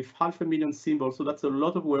ciphers with 500,000 symbols, so that's a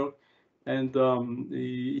lot of work, and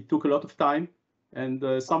it took a lot of time, and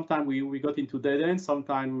sometimes we got into dead ends,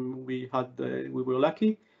 sometimes we were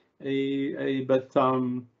lucky, and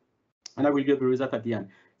I will give the result at the end.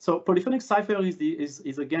 So polyphonic cipher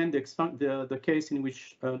is again the case in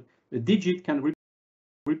which a digit can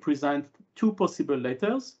represent two possible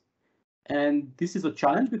letters, and this is a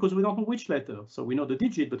challenge because we don't know which letter. So we know the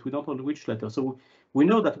digit, but we don't know which letter. So we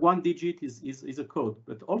know that one digit is a code,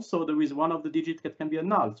 but also there is one of the digits that can be a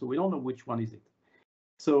null, so we don't know which one is it.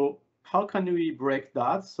 So how can we break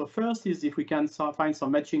that? So first is if we can find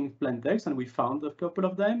some matching plaintext, and we found a couple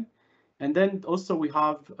of them. And then also we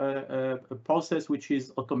have a process which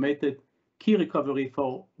is automated key recovery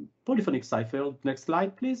for polyphonic cipher. Next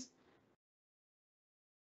slide, please.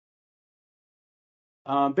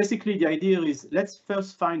 Basically, the idea is let's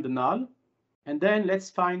first find the null, and then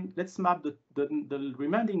let's map the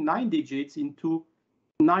remaining 9 digits into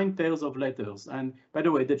 9 pairs of letters. And by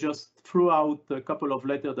the way, they just threw out a couple of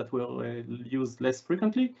letters that were used less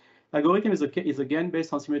frequently. Algorithm is again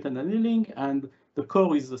based on simultaneous annealing, and the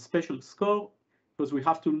core is a special score because we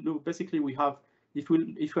have to look. Basically, we have if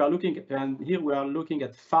we are looking, and here we are looking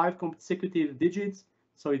at 5 consecutive digits,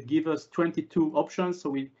 so it gives us 22 options. So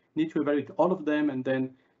we need to evaluate all of them, and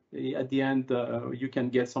then at the end you can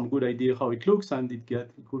get some good idea how it looks, and it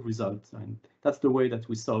get good results. And that's the way that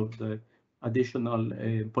we solve the additional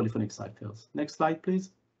polyphonic ciphers. Next slide,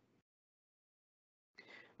 please.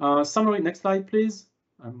 Summary. Next slide, please.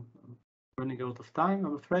 I'm running out of time,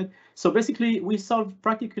 I'm afraid. So basically, we solved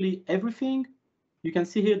practically everything. You can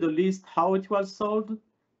see here the list how it was solved.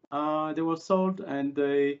 They were solved, and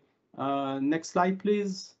next slide,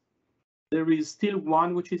 please. There is still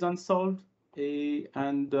one which is unsolved,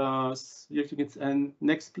 and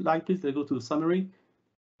next slide, please. Let's go to the summary.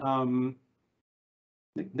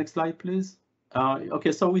 Next slide, please.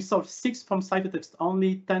 Okay, so we solved 6 from ciphertext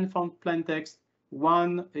only, 10 from plaintext,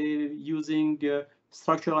 1 using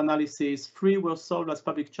structural analysis, 3 were solved as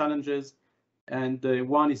public challenges, and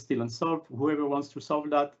 1 is still unsolved. Whoever wants to solve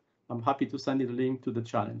that, I'm happy to send you the link to the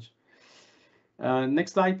challenge.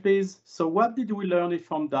 Next slide, please. So what did we learn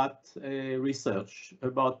from that research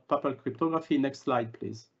about papal cryptography? Next slide,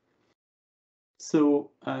 please.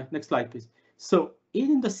 So next slide, please. So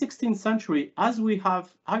in the 16th century, as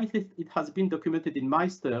it has been documented in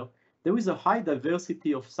Meister, there is a high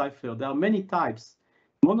diversity of cipher. There are many types.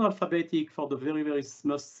 Monoalphabetic for the very, very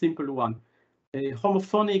most simple one.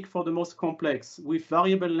 Homophonic for the most complex, with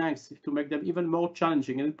variable lengths to make them even more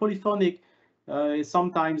challenging. And polyphonic,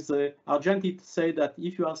 sometimes Argentina say that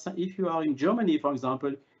if you are in Germany, for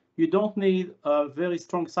example, you don't need a very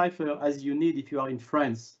strong cipher as you need if you are in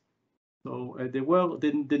France. So they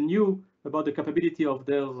knew about the capability of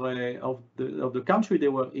the country they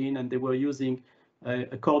were in, and they were using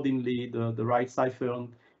accordingly the right cipher,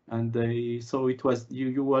 and so it was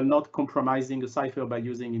you were not compromising a cipher by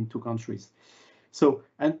using in 2 countries. So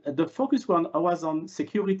and the focus was on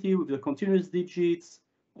security with the continuous digits,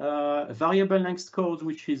 variable length codes,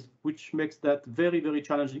 which makes that very, very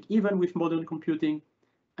challenging even with modern computing,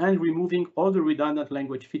 and removing all the redundant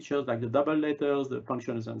language features like the double letters, the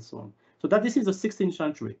functions, and so on. So this is the 16th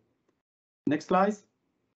century. Next slide.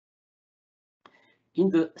 In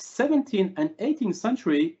the 17th and 18th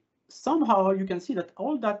century, somehow you can see that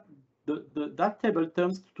all that that table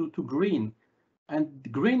turns to green,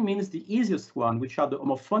 and green means the easiest one, which are the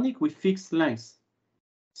homophonic with fixed lengths.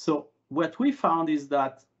 So what we found is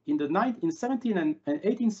that in the 17th and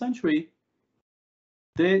 18th century,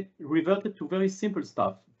 they reverted to very simple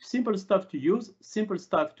stuff to use, simple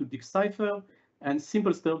stuff to decipher, and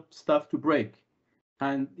simple stuff to break.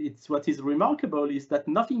 And what is remarkable is that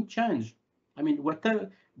nothing changed. I mean, whatever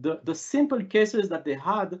the simple cases that they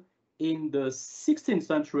had in the 16th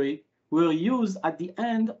century were used at the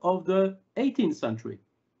end of the 18th century,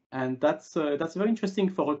 and that's very interesting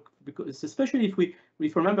because especially if we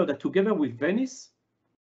remember that together with Venice,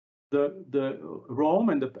 the Rome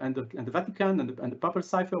and the Vatican and the Papal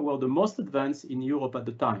cipher were the most advanced in Europe at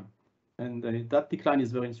the time. and that decline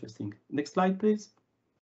is very interesting. Next slide, please.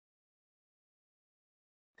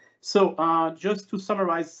 So just to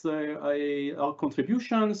summarize our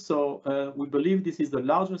contributions, so we believe this is the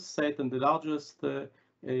largest set and the largest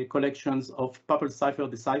collections of Papal cipher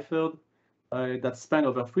deciphered that span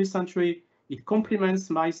over 3 centuries. It complements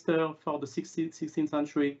Meister for the 16th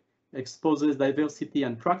century, exposes diversity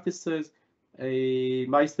and practices.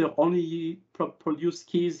 Meister only produced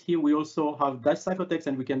keys. Here we also have decipher text,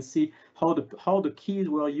 and we can see how the keys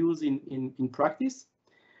were used in practice.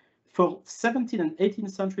 For 17th and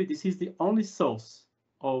 18th century, this is the only source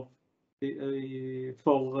of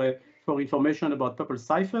for information about Papal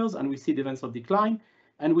ciphers, and we see the events of decline.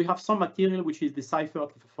 And we have some material which is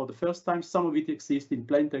deciphered for the first time. Some of it exists in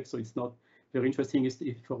plain text, so it's not very interesting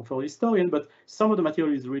for a historian, but some of the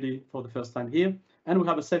material is really for the first time here. And we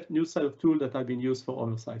have a new set of tools that have been used for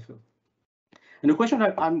other ciphers. And the question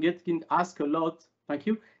I'm getting asked a lot, thank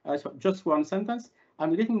you, just one sentence.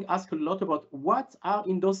 I'm getting asked a lot about what are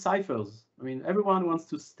in those ciphers. I mean, everyone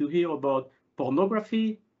wants to hear about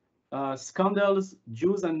pornography, scandals,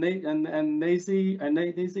 Jews and Nazi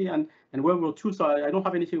and World War II. So I don't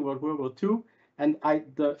have anything about World War II. And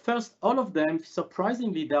all of them,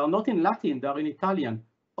 surprisingly, they are not in Latin, they are in Italian.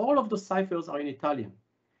 All of the ciphers are in Italian.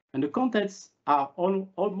 And the contents are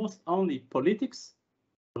almost only politics,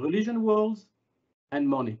 religion wars, and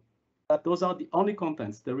money. But those are the only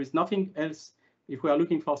contents. There is nothing else. If we are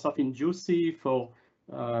looking for something juicy, for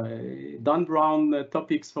Dan Brown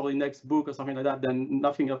topics for the next book or something like that, then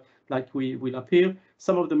nothing like will appear.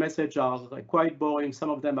 Some of the messages are quite boring. Some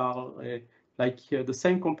of them are like the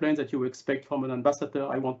same complaints that you would expect from an ambassador.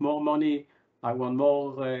 I want more money. I want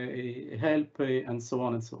more help, and so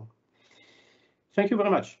on and so on. Thank you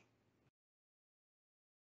very much.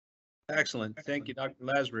 Excellent. Thank you, Dr.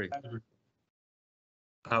 Lasry.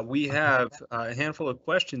 We have a handful of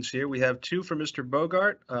questions here. We have 2 for Mr.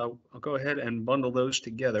 Bogart. I'll go ahead and bundle those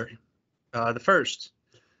together. The first,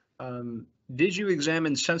 did you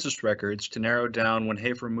examine census records to narrow down when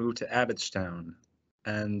Hafer moved to Abbottstown?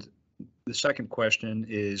 And the second question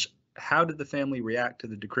is, how did the family react to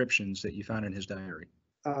the decryptions that you found in his diary?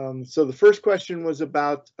 So the first question was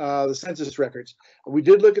about the census records. We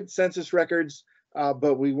did look at the census records,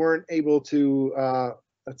 but we weren't able to,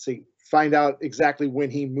 find out exactly when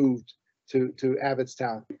he moved to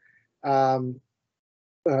Abbottstown. And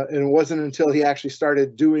it wasn't until he actually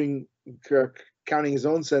started counting his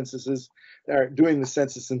own censuses, or doing the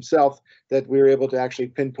census himself, that we were able to actually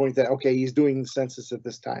pinpoint that, okay, he's doing the census at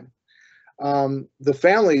this time. The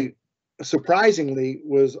family, surprisingly,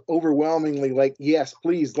 was overwhelmingly like, yes,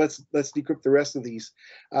 please, let's decrypt the rest of these.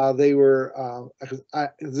 They were,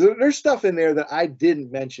 there's stuff in there that I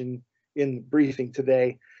didn't mention in briefing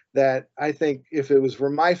today that I think if it was for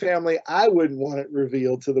my family, I wouldn't want it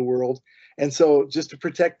revealed to the world. And so just to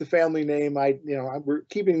protect the family name, we're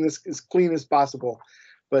keeping this as clean as possible.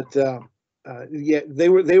 But yeah, they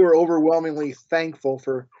were overwhelmingly thankful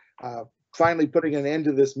for finally putting an end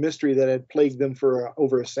to this mystery that had plagued them for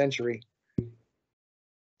over a century.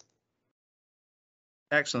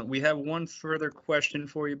 Excellent. We have one further question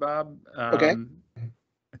for you, Bob. Okay.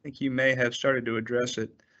 I think you may have started to address it.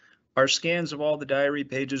 Are scans of all the diary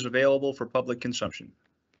pages available for public consumption?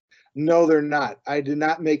 No, they're not. I did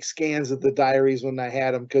not make scans of the diaries when I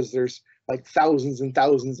had them because there's like thousands and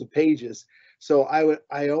thousands of pages. So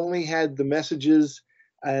I only had the messages,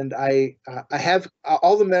 and I have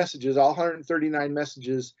all the messages, all 139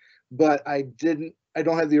 messages, but I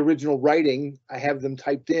don't have the original writing. I have them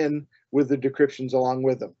typed in with the decryptions along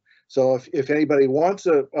with them. So if anybody wants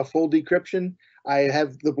a full decryption, I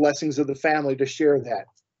have the blessings of the family to share that.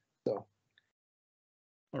 So.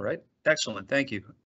 All right. Excellent. Thank you.